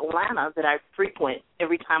bookstore in Atlanta that I frequent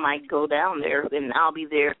every time I go down there, and I'll be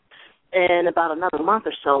there in about another month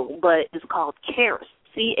or so, but it's called Charis,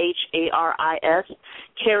 Charis.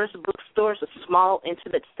 Charis Bookstore is a small,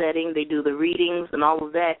 intimate setting. They do the readings and all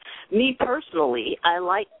of that. Me, personally, I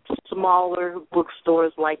like smaller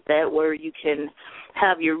bookstores like that where you can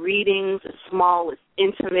have your readings. It's small, it's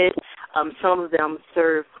intimate. Some of them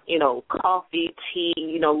serve, coffee, tea,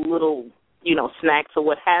 little, snacks or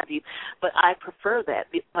what have you. But I prefer that.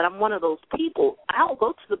 But I'm one of those people. I'll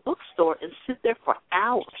go to the bookstore and sit there for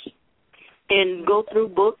hours and go through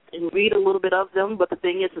books and read a little bit of them. But the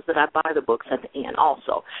thing is that I buy the books at the end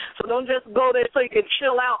also. So don't just go there so you can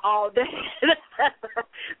chill out all day.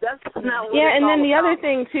 That's not what and then the other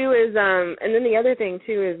thing too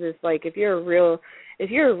is it's like if you're a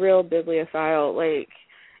real bibliophile, like,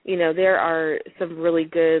 there are some really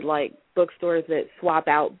good like bookstores that swap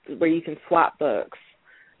out where you can swap books.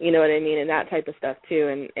 You know what I mean, and that type of stuff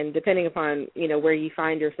too. And depending upon where you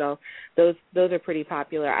find yourself, those are pretty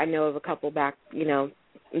popular. I know of a couple back in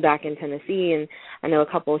Tennessee, and I know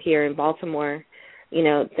a couple here in Baltimore.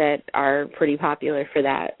 that are pretty popular for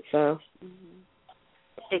that. So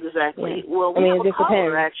exactly. Yeah. Well, we have a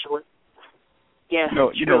caller actually. Yes,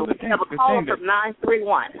 no, we the have a caller from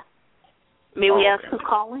 931. May we ask who's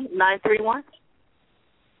calling? 931.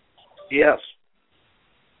 Yes.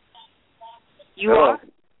 You Hello. are?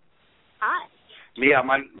 Hi. Yeah,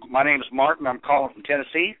 my name is Mark, and I'm calling from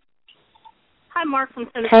Tennessee. Hi, Mark from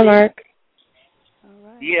Tennessee. Hi, Mark.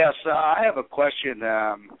 All right. Yes, I have a question.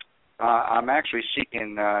 I'm actually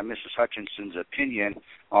seeking Mrs. Hutchinson's opinion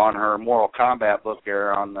on her moral combat book.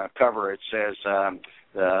 There on the cover, it says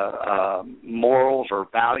the morals or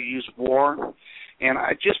values of war, and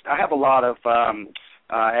I have a lot of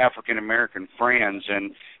African American friends,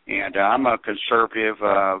 and I'm a conservative,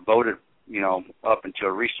 voted up until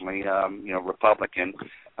recently, Republican,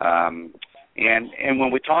 and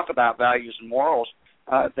when we talk about values and morals,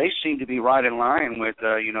 they seem to be right in line with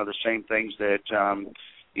the same things that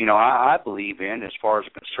I believe in as far as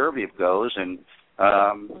a conservative goes, and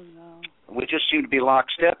we just seem to be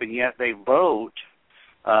lockstep, and yet they vote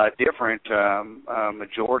different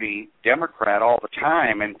majority Democrat all the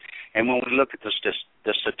time, and when we look at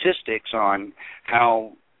the statistics on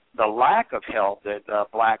how the lack of help that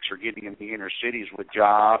blacks are getting in the inner cities with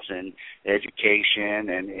jobs and education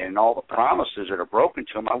and all the promises that are broken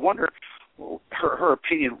to them, I wonder her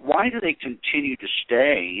opinion, why do they continue to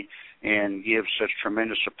stay and give such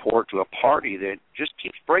tremendous support to a party that just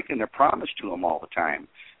keeps breaking their promise to them all the time?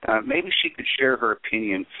 Maybe she could share her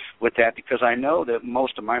opinion with that, because I know that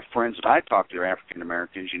most of my friends that I talk to are African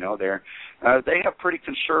Americans. They have pretty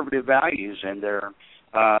conservative values, and they're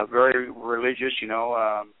very religious.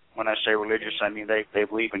 When I say religious, I mean they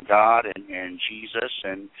believe in God and Jesus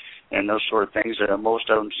and those sort of things. Most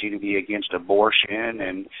of them seem to be against abortion,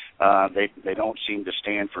 and they don't seem to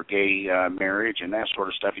stand for gay marriage and that sort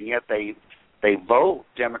of stuff. And yet they vote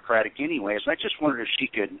Democratic anyways. And I just wondered if she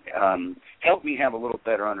could help me have a little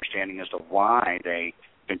better understanding as to why they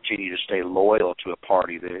continue to stay loyal to a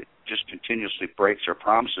party that just continuously breaks their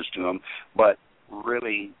promises to them, but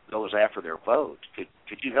really goes after their vote.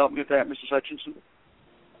 Could you help me with that, Mrs. Hutchinson?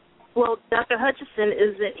 Well, Dr. Hutchinson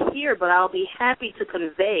isn't here, but I'll be happy to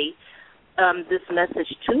convey this message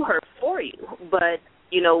to her for you. But,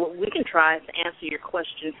 we can try to answer your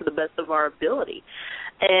question to the best of our ability.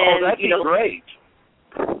 And, that'd be great.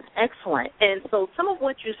 Excellent. And so some of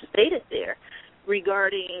what you stated there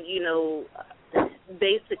regarding,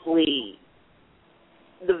 basically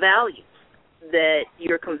the values that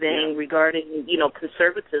you're conveying regarding,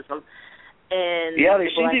 conservatism. And yeah, they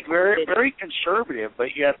seem to be very, very conservative, but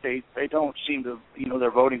yet they don't seem to,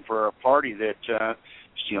 they're voting for a party that,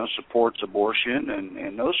 supports abortion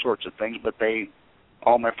and those sorts of things, but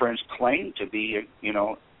all my friends claim to be,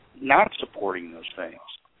 not supporting those things.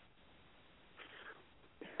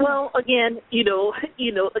 Well, again,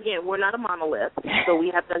 we're not a monolith, so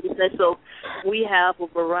we have to understand. So we have a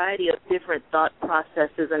variety of different thought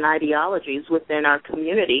processes and ideologies within our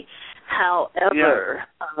community. However,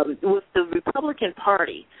 with the Republican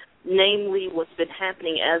Party, namely what's been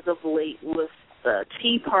happening as of late with the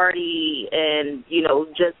Tea Party and,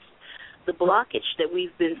 just the blockage that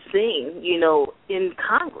we've been seeing, in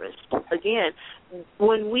Congress. Again,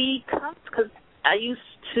 when we come, because I used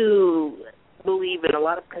to believe in a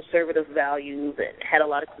lot of conservative values and had a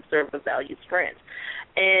lot of conservative values friends.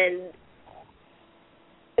 And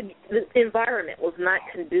the environment was not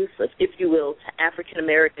conducive, if you will, to African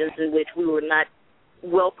Americans, in which we were not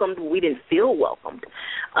welcomed. We didn't feel welcomed.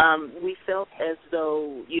 We felt as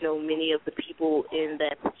though, many of the people in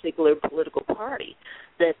that particular political party,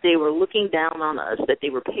 that they were looking down on us, that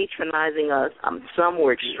they were patronizing us. Some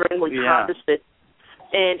were extremely condescending.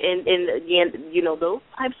 And again, those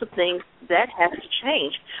types of things, that has to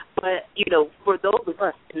change. But, for those of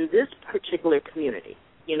us in this particular community,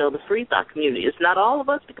 the free thought community, it's not all of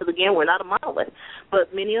us, because, again, we're not a monolith,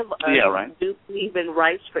 but many of us do believe in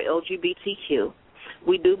rights for LGBTQ.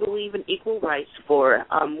 We do believe in equal rights for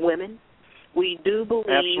women. We do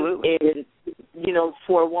believe in,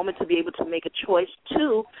 for a woman to be able to make a choice,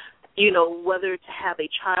 too, whether to have a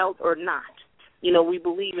child or not. We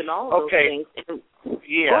believe in all of those things. And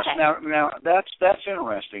yes. Now that's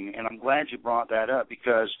interesting, and I'm glad you brought that up,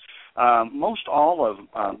 because most all of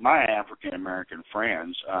my African American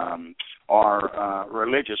friends are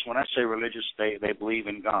religious. When I say religious, they believe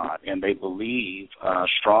in God, and they believe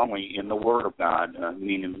strongly in the Word of God,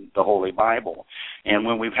 meaning the Holy Bible. And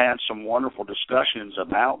when we've had some wonderful discussions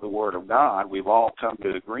about the Word of God, we've all come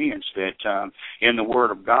to agreement that in the Word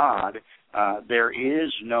of God, there is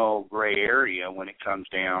no gray area when it comes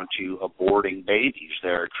down to aborting babies.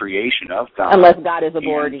 They're a creation of God. Unless God is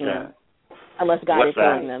aborting them. Unless God is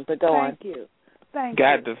killing them. But go on. Thank you. Thank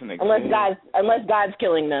God you. doesn't exist. Unless God's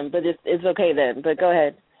killing them, but it's okay then. But go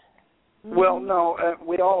ahead. Well, no,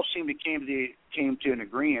 we all seem to came to an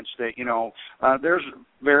agreement that there's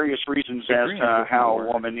various reasons as to how a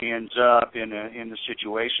woman ends up in the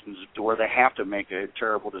situations where they have to make a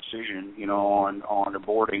terrible decision, on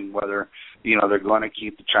aborting, whether they're going to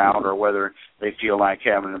keep the child or whether they feel like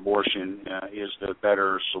having an abortion is the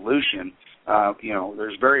better solution.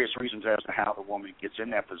 There's various reasons as to how the woman gets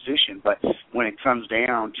in that position, but when it comes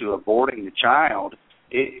down to aborting the child,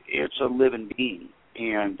 it's a living being.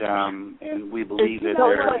 And we believe that that's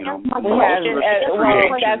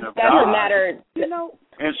a matter.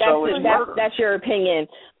 And so that's your opinion.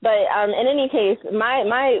 But in any case,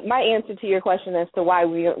 my answer to your question as to why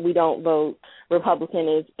we don't vote Republican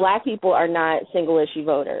is Black people are not single issue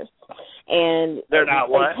voters, and they're not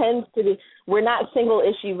what? It tends to be we're not single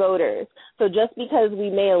issue voters. So just because we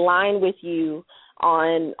may align with you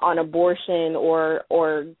on abortion or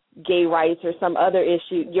gay rights or some other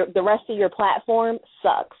issue, the rest of your platform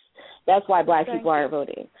sucks. That's why Black people aren't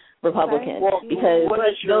voting Republican. Because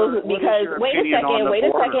wait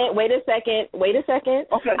a second.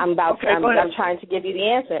 Okay. I'm trying to give you the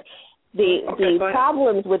answer. The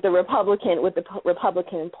problems with the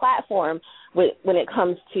Republican platform when it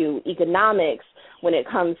comes to economics, when it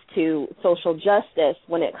comes to social justice,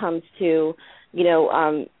 when it comes to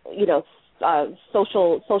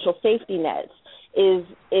social safety nets, is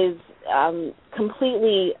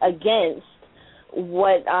completely against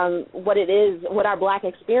what it is, what our Black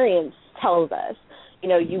experience tells us.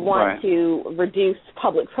 You want to reduce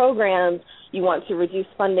public programs, you want to reduce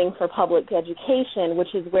funding for public education,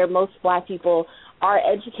 which is where most Black people are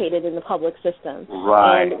educated in the public system.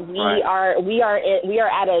 Right. And we are at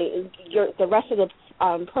the rest of the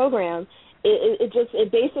program.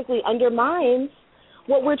 It basically undermines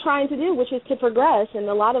what we're trying to do, which is to progress, and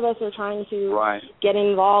a lot of us are trying to get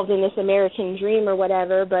involved in this American dream or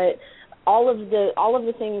whatever, but all of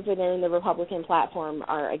the things that are in the Republican platform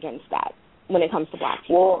are against that when it comes to Black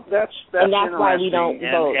people. Well, that's why we don't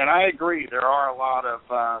vote. And I agree. There are a lot of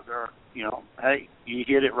hey, you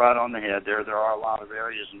hit it right on the head. There are a lot of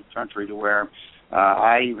areas in the country to where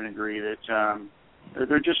I even agree that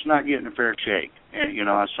they're just not getting a fair shake.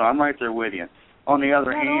 So I'm right there with you. On the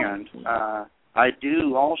other hand, I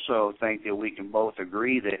do also think that we can both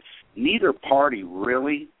agree that neither party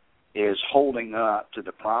really is holding up to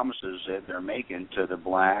the promises that they're making to the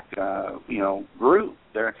Black, group.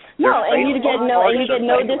 You get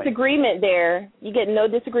no disagreement there. You get no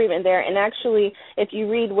disagreement there. And actually, if you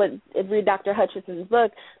read Dr. Hutchinson's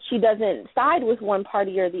book, she doesn't side with one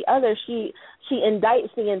party or the other. She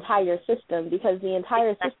indicts the entire system because the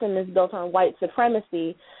entire system is built on white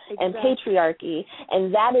supremacy and patriarchy,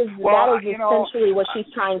 and that is essentially what she's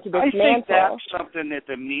trying to dismantle. I think that's something that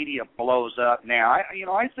the media blows up now.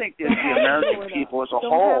 I think that the American people as a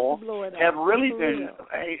whole have really been.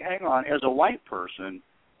 Hey, hang on. As a white person,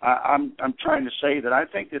 I'm trying to say that I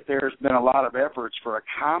think that there's been a lot of efforts for a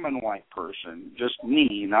common white person, just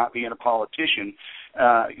me, not being a politician.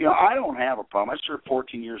 I don't have a problem. I served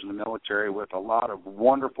 14 years in the military with a lot of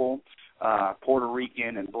wonderful Puerto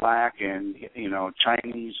Rican and Black and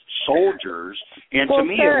Chinese soldiers, and to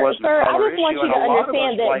me it wasn't a color issue. I just want you to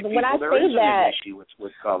understand that when I say that,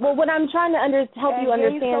 with color. Well, what I'm trying to help you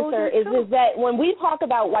understand, sir, is that when we talk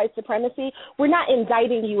about white supremacy, we're not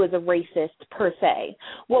indicting you as a racist per se.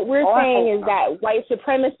 What we're saying is that white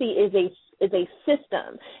supremacy is a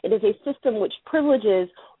system. It is a system which privileges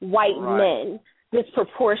white men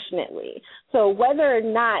disproportionately. So whether or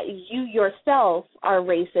not you yourself are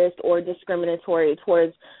racist or discriminatory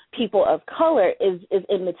towards people of color is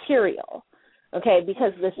immaterial, okay,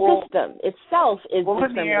 because the system itself is discriminatory. Well,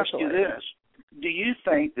 let me ask you this. Do you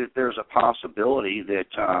think that there's a possibility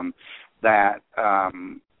that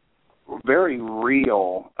very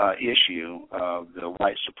real issue of the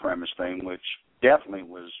white supremacist thing, which definitely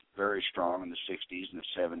was very strong in the 60s and the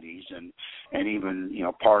 70s and even,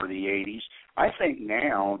 part of the 80s. I think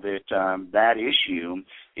now that that issue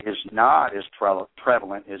is not as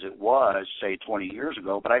prevalent as it was, say, 20 years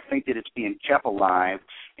ago, but I think that it's being kept alive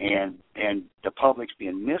and the public's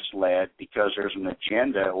being misled because there's an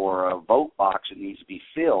agenda or a vote box that needs to be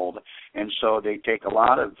filled, and so they take a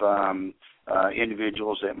lot of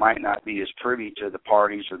individuals that might not be as privy to the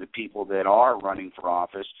parties or the people that are running for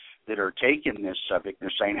office that are taking this subject.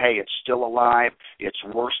 They're saying, hey, it's still alive, it's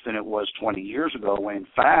worse than it was 20 years ago, when in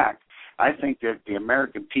fact, I think that the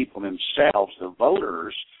American people themselves, the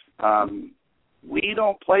voters, we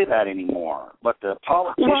don't play that anymore. But the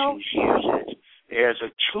politicians use it as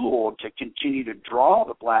a tool to continue to draw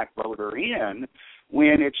the Black voter in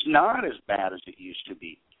when it's not as bad as it used to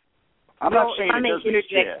be. I'm not saying it doesn't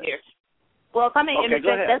exist. Here. Well, if I may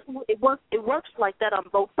interject, it works like that on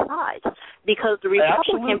both sides, because the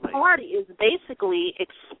Republican Party is basically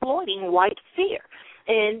exploiting white fear.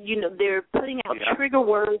 And, they're putting out trigger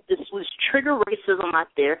words. This was trigger racism out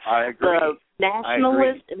there. I agree. The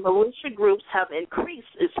nationalist and militia groups have increased,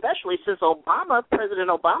 especially since President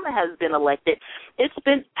Obama has been elected. It's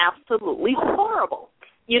been absolutely horrible,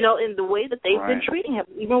 in the way that they've been treating him,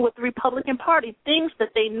 even with the Republican Party, things that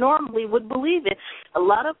they normally would believe in. A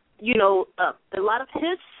lot of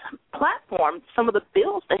his platform, some of the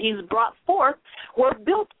bills that he's brought forth were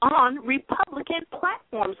built on Republican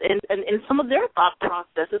platforms and some of their thought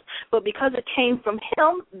processes. But because it came from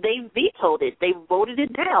him, they vetoed it. They voted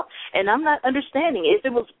it down. And I'm not understanding. If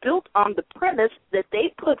it was built on the premise that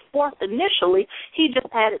they put forth initially, he just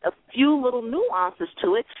added a few little nuances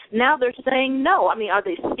to it. Now they're saying no. I mean, are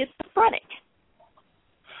they schizophrenic?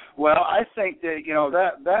 Well, I think that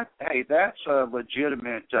that's a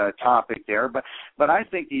legitimate topic there, but I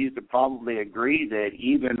think that you could probably agree that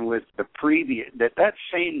even with the previous that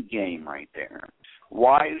same game right there,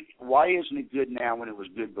 why isn't it good now when it was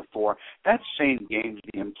good before? That same game's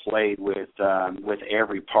being played with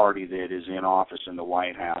every party that is in office in the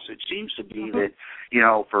White House. It seems to be that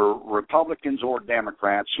for Republicans or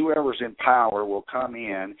Democrats, whoever's in power will come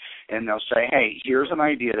in and they'll say, hey, here's an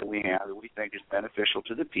idea that we have that we think is beneficial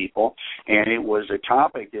to the people, and it was a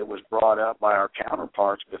topic that was brought up by our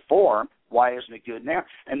counterparts before. Why isn't it good now?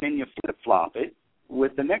 And then you flip-flop it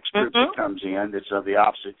with the next group that comes in that's of the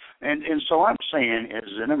opposite. And so I'm saying, as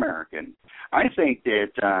an American, I think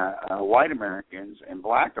that white Americans and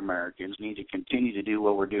black Americans need to continue to do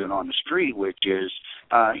what we're doing on the street, which is,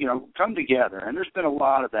 come together. And there's been a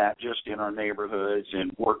lot of that just in our neighborhoods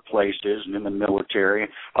and workplaces and in the military.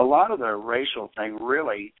 A lot of the racial thing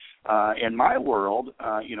really, in my world,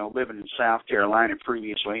 living in South Carolina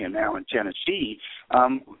previously and now in Tennessee,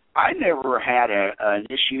 I never had an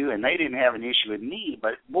issue, and they didn't have an issue with me.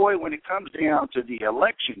 But, boy, when it comes down to the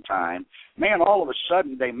election time, man, all of a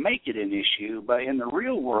sudden they make it an issue. But in the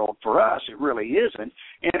real world, for us, it really isn't.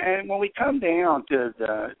 And when we come down to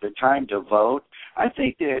the time to vote, I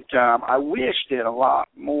think that I wish that a lot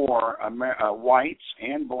more whites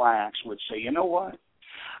and blacks would say, you know what,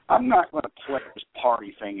 I'm not going to play this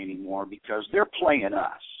party thing anymore because they're playing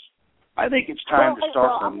us. I think it's time to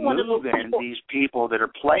start removing these people that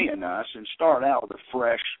are playing us and start out with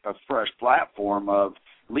a fresh platform of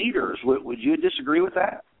leaders. Would you disagree with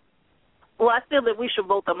that? Well, I feel that we should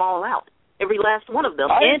vote them all out, every last one of them,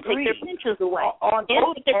 and take their pensions away. On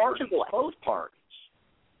both parties.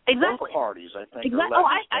 Exactly. Both parties, I think. Exactly.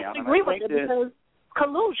 I agree with it because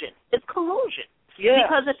collusion. It's collusion. Yes.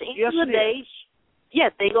 Because at the end of the day,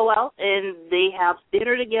 yes, they go out and they have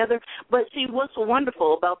dinner together. But see, what's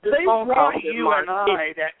wonderful about this phone call is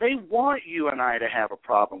they want you and I to have a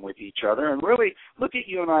problem with each other. And really, look at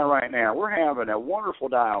you and I right now. We're having a wonderful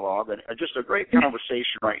dialogue and just a great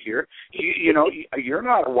conversation right here. You're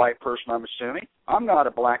not a white person, I'm assuming. I'm not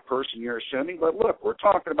a black person, you're assuming. But look, we're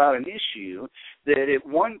talking about an issue that at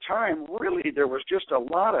one time, really, there was just a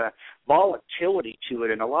lot of volatility to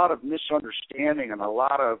it and a lot of misunderstanding and a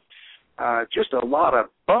lot of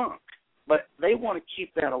bunk, but they want to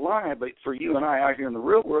keep that alive. But for you and I out here in the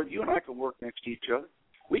real world, you and I can work next to each other.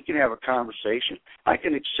 We can have a conversation. I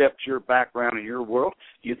can accept your background and your world.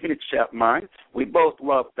 You can accept mine. We both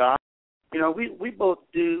love God. We both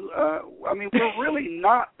do. We're really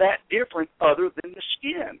not that different other than the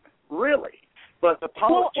skin, really. But the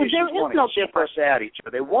politicians want to keep us at each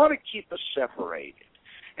other. They want to keep us separated.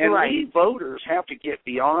 And we voters have to get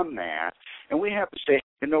beyond that, and we have to say,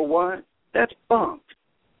 you know what? That's bunk.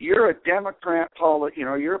 You're a Democrat,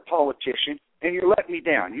 you're a politician, and you're letting me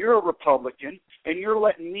down. You're a Republican, and you're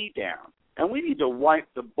letting me down. And we need to wipe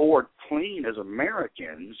the board clean as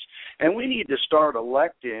Americans, and we need to start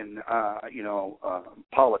electing,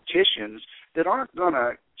 politicians that aren't going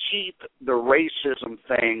to keep the racism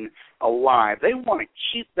thing alive. They want to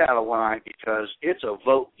keep that alive because it's a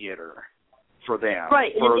vote getter for them,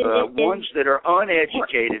 for the ones that are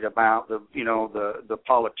uneducated about the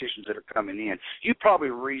politicians that are coming in. You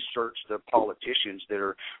probably researched the politicians that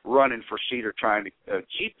are running for seat or trying to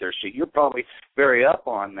keep their seat. You're probably very up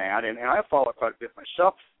on that, and I follow quite a bit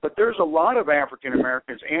myself. But there's a lot of African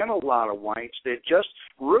Americans and a lot of whites that just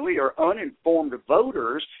really are uninformed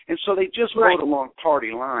voters, and so they just vote along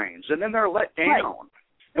party lines, and then they're let down.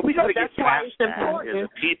 And we got to get past that as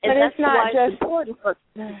a people. But it's not just important. Go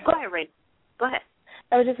ahead, Ray. Go ahead.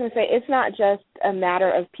 I was just going to say, it's not just a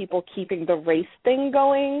matter of people keeping the race thing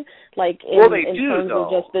going, like in do, terms though.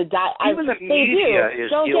 of just the Even the media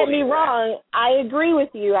is Don't get me wrong. I agree with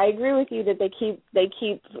you. I agree with you that they keep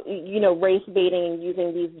race baiting and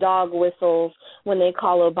using these dog whistles when they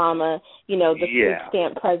call Obama, the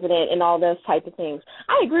stamp president and all those type of things.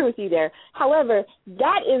 I agree with you there. However,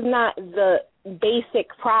 that is not the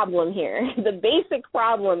basic problem here. The basic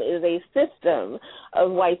problem is a system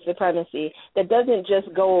of white supremacy that doesn't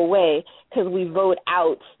just go away because we vote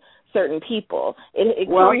out certain people. It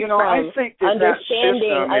well, comes from I think that system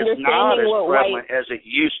is not as prevalent as it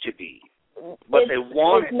used to be. But they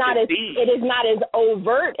want it to be. It is not as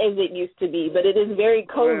overt as it used to be, but it is very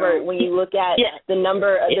covert when you look at the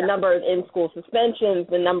number of in-school suspensions,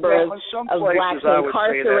 the number of blacks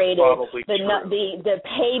incarcerated, the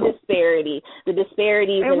pay disparity, the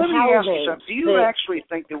disparities in let me housing. Ask you something. Do you actually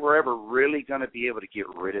think that we're ever really going to be able to get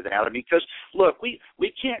rid of that? I mean, because, look, we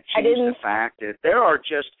can't change the fact that there are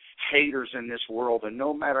just haters in this world, and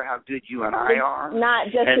no matter how good you and I are, not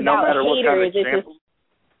just and about no matter what kind of haters, example,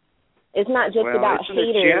 it's not just about it's an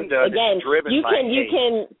haters. agenda Again, that's driven by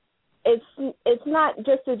hate. It's not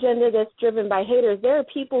just agenda that's driven by haters. There are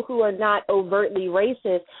people who are not overtly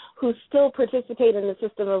racist who still participate in the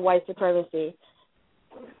system of white supremacy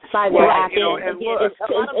by their actions. It's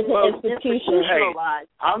an institution. Hey,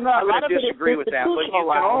 I'm not going to disagree with that, but you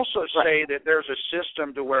can also say that there's a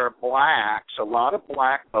system to where a lot of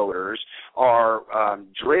black voters are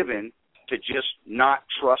driven to just not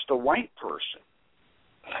trust a white person.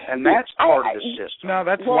 And that's part of the system. No,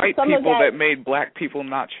 that's white people that made black people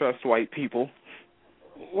not trust white people.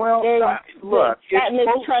 Well, look, that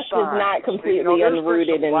mistrust is not completely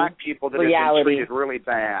unrooted in black people that reality. have been treated really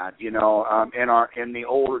bad, in the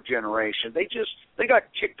older generation. They got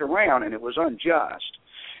kicked around, and it was unjust.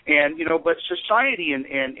 And, but society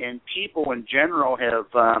and people in general have,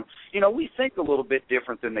 we think a little bit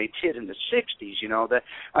different than they did in the 60s,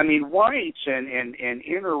 whites and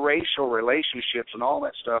interracial relationships and all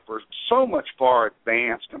that stuff are so much far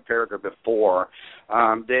advanced compared to before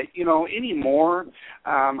that, anymore,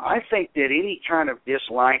 I think that any kind of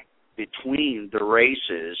dislike between the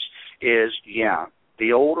races is,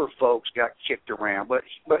 the older folks got kicked around, but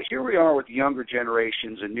here we are with younger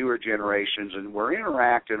generations and newer generations, and we're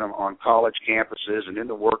interacting on college campuses and in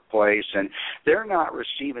the workplace, and they're not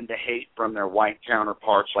receiving the hate from their white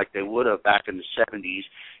counterparts like they would have back in the 70s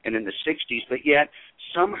and in the 60s, but yet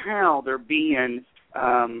somehow they're being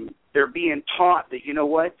taught that, you know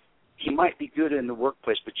what, he might be good in the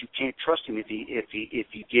workplace, but you can't trust him if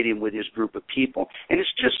you get him with his group of people, and it's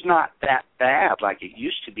just not that bad like it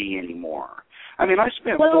used to be anymore. I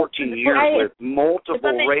spent 14 years with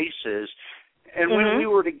multiple races, and when we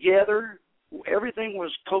were together, everything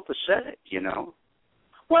was copacetic,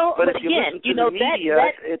 Well, but if you again, listen to the media,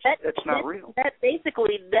 it's not real.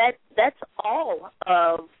 That's all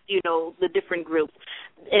of the different groups,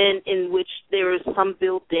 in which there is some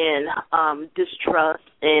built-in distrust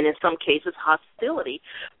and in some cases hostility.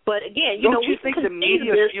 But again, don't you think the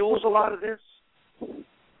media fuels a lot of this?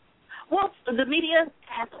 Well, the media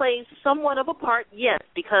plays somewhat of a part, yes,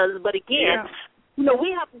 but again,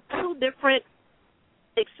 we have two different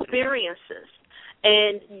experiences.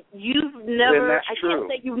 And you've never, I can't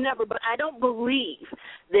say you've never, but I don't believe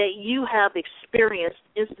that you have experienced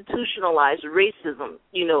institutionalized racism,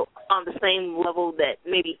 on the same level that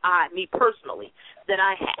maybe me personally, that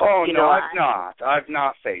I have. Oh, no, I've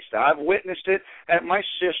not faced that. I've witnessed it. My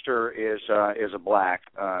sister is a black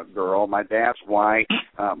girl. My dad's white.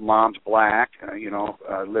 Mom's black.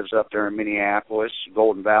 Lives up there in Minneapolis,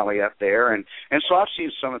 Golden Valley up there. And so I've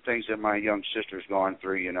seen some of the things that my young sister's gone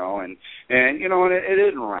through, and it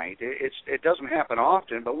isn't right. It doesn't happen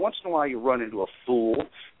often, but once in a while you run into a fool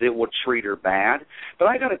that will treat her bad. But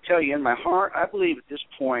I got to tell you, in my heart, I believe at this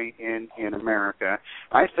point in America,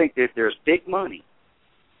 I think that there's big money,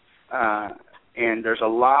 and there's a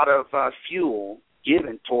lot of fuel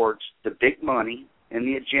given towards the big money and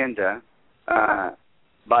the agenda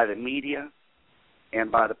by the media and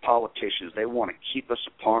by the politicians. They want to keep us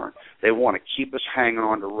apart. They want to keep us hanging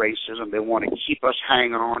on to racism. They want to keep us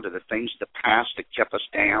hanging on to the things of the past that kept us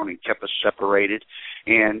down and kept us separated.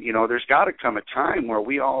 And, there's got to come a time where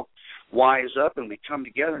we all wise up and we come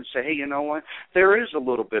together and say, hey, you know what? There is a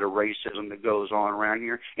little bit of racism that goes on around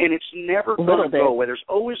here, and it's never going to go away. There's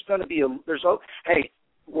always going to be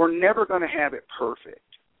we're never going to have it perfect.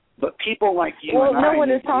 But people like you and I no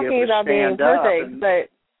one is talking about being perfect, but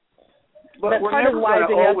part of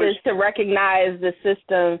wising up is to recognize the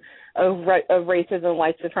system of racism,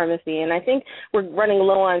 white supremacy. And I think we're running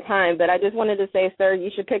low on time, but I just wanted to say, sir,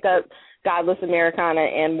 you should pick up Godless Americana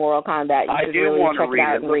and Moral Combat. I do want to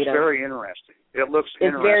read it. It looks very interesting. It looks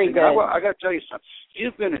interesting. Very good. I got to tell you something.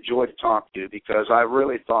 You've been a joy to talk to because I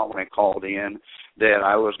really thought when I called in that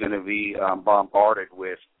I was going to be bombarded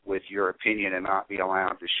with your opinion and not be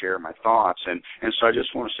allowed to share my thoughts. And so I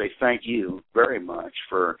just want to say thank you very much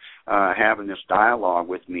for having this dialogue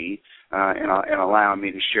with me and allowing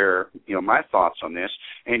me to share, my thoughts on this.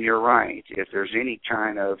 And you're right. If there's any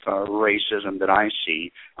kind of racism that I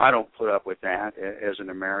see, I don't put up with that as an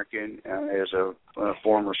American, as a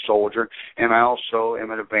former soldier. And I also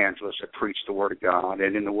am an evangelist that preach the Word of God.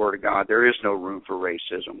 And in the Word of God, there is no room for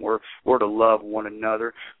racism. We're to love one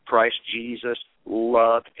another. Christ Jesus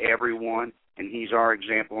loved everyone, and he's our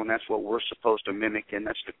example, and that's what we're supposed to mimic, and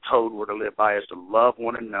that's the code we're to live by, is to love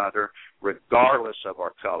one another regardless of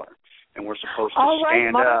our color. And we're supposed to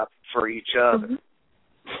stand up for each other.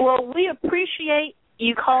 Mm-hmm. Well, we appreciate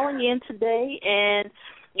you calling in today, and,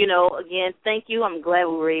 again, thank you. I'm glad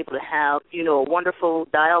we were able to have, a wonderful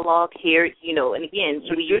dialogue here, and again,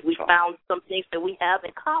 we found some things that we have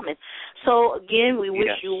in common. So, again, we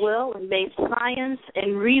wish you well, and may science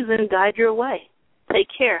and reason guide your way. Take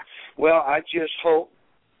care. Well, I just hope.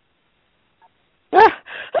 I'm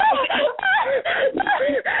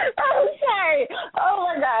sorry. Oh,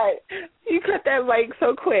 my God. You cut that mic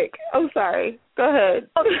so quick. I'm sorry. Go ahead.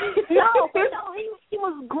 No, he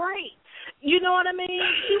was great. You know what I mean?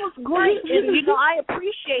 He was great, and, I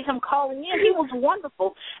appreciate him calling in. He was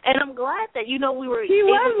wonderful, and I'm glad that, we were He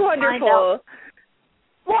was wonderful.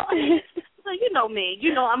 Well, so you know me.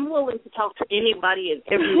 I'm willing to talk to anybody and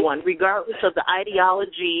everyone, regardless of the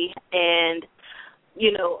ideology and,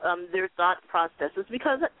 their thought processes,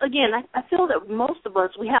 because, again, I feel that most of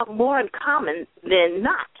us, we have more in common than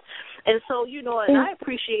not. And so, and I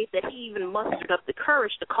appreciate that he even mustered up the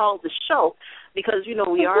courage to call the show because,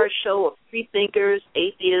 we are a show of free thinkers,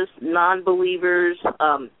 atheists, non-believers,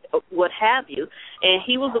 what have you. And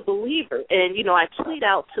he was a believer. And, I tweet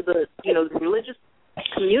out to the, the religious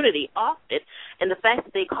community often, and the fact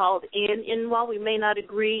that they called in, and while we may not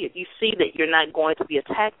agree, you see that you're not going to be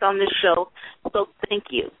attacked on this show. So thank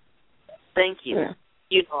you. Thank you.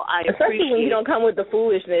 Yeah. I especially appreciate when you don't come with the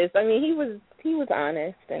foolishness. I mean, he was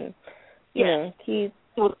honest, and he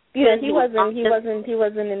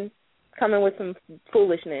wasn't coming with some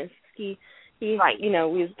foolishness. He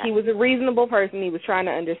was a reasonable person. He was trying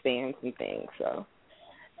to understand some things. So.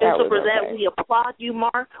 And so for that, we applaud you,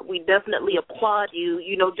 Mark. We definitely applaud you,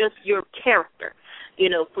 just your character,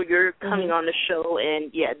 for your coming on the show.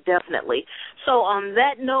 And, definitely. So on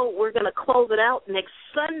that note, we're going to close it out next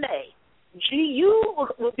Sunday. GU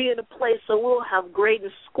will be in a place, so we'll have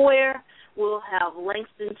Graydon Square. We'll have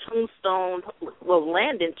Landon Tombstone,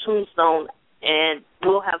 and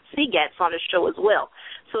we'll have Seagats on the show as well.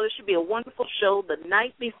 So it should be a wonderful show. The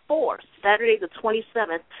night before, Saturday the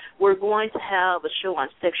 27th, we're going to have a show on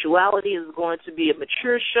sexuality. It's going to be a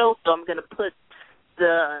mature show, so I'm going to put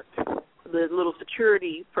the little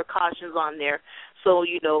security precautions on there. So,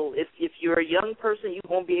 if you're a young person, you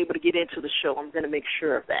won't be able to get into the show. I'm going to make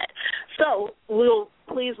sure of that. So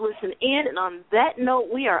please listen in. And on that note,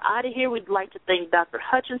 we are out of here. We'd like to thank Dr.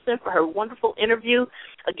 Hutchinson for her wonderful interview.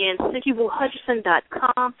 Again,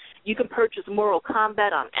 SikivuHutchinson.com. You can purchase Moral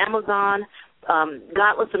Combat on Amazon.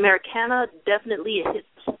 Godless Americana definitely hits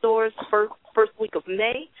the stores first week of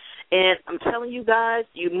May. And I'm telling you guys,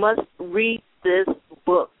 you must read this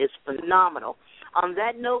book. It's phenomenal. On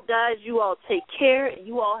that note, guys, you all take care, and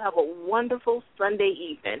you all have a wonderful Sunday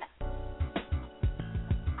evening.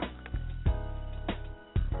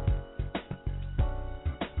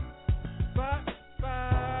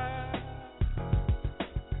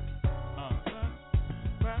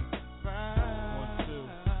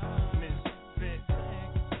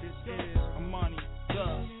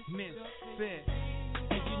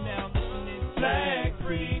 Flag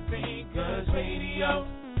Free Thinkers Radio.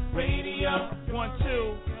 1,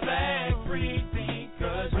 2, Flag Free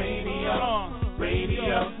Thinkers Radio.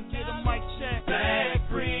 Get a mic check. Flag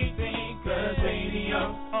Free Thinkers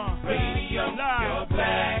Radio. You're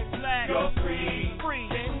black, you're free.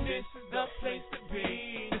 And this is the place to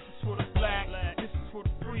be. This is for the black, this is for the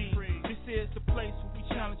free. This is the place where we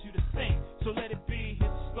challenge you to think. So let it be.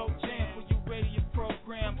 Here's a slow jam for your radio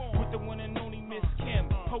program with the one and only Miss Kim.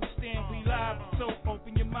 Hosting, we live, so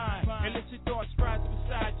open your mind and let your thoughts rise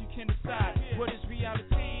beside. You can decide what is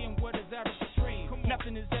reality and what is out of the dream.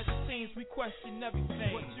 Nothing is as it seems. We question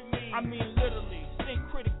everything. What you mean? I mean literally. Think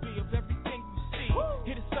critically of everything you see.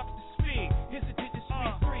 Hit us up to speed. Here's the digits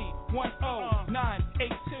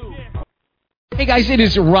 3310982. Hey guys, it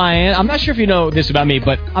is Ryan. I'm not sure if you know this about me,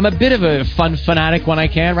 but I'm a bit of a fun fanatic when I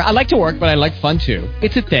can. I like to work, but I like fun too.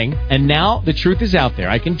 It's a thing. And now the truth is out there.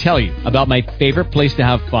 I can tell you about my favorite place to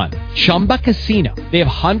have fun. Chumba Casino. They have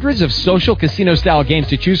hundreds of social casino style games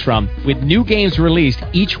to choose from with new games released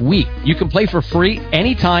each week. You can play for free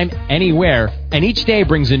anytime, anywhere. And each day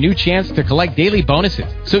brings a new chance to collect daily bonuses.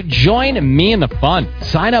 So join me in the fun.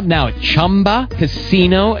 Sign up now at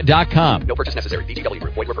ChumbaCasino.com. No purchase necessary. VGW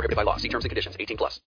Group. Void where prohibited by law. See terms and conditions. 18+.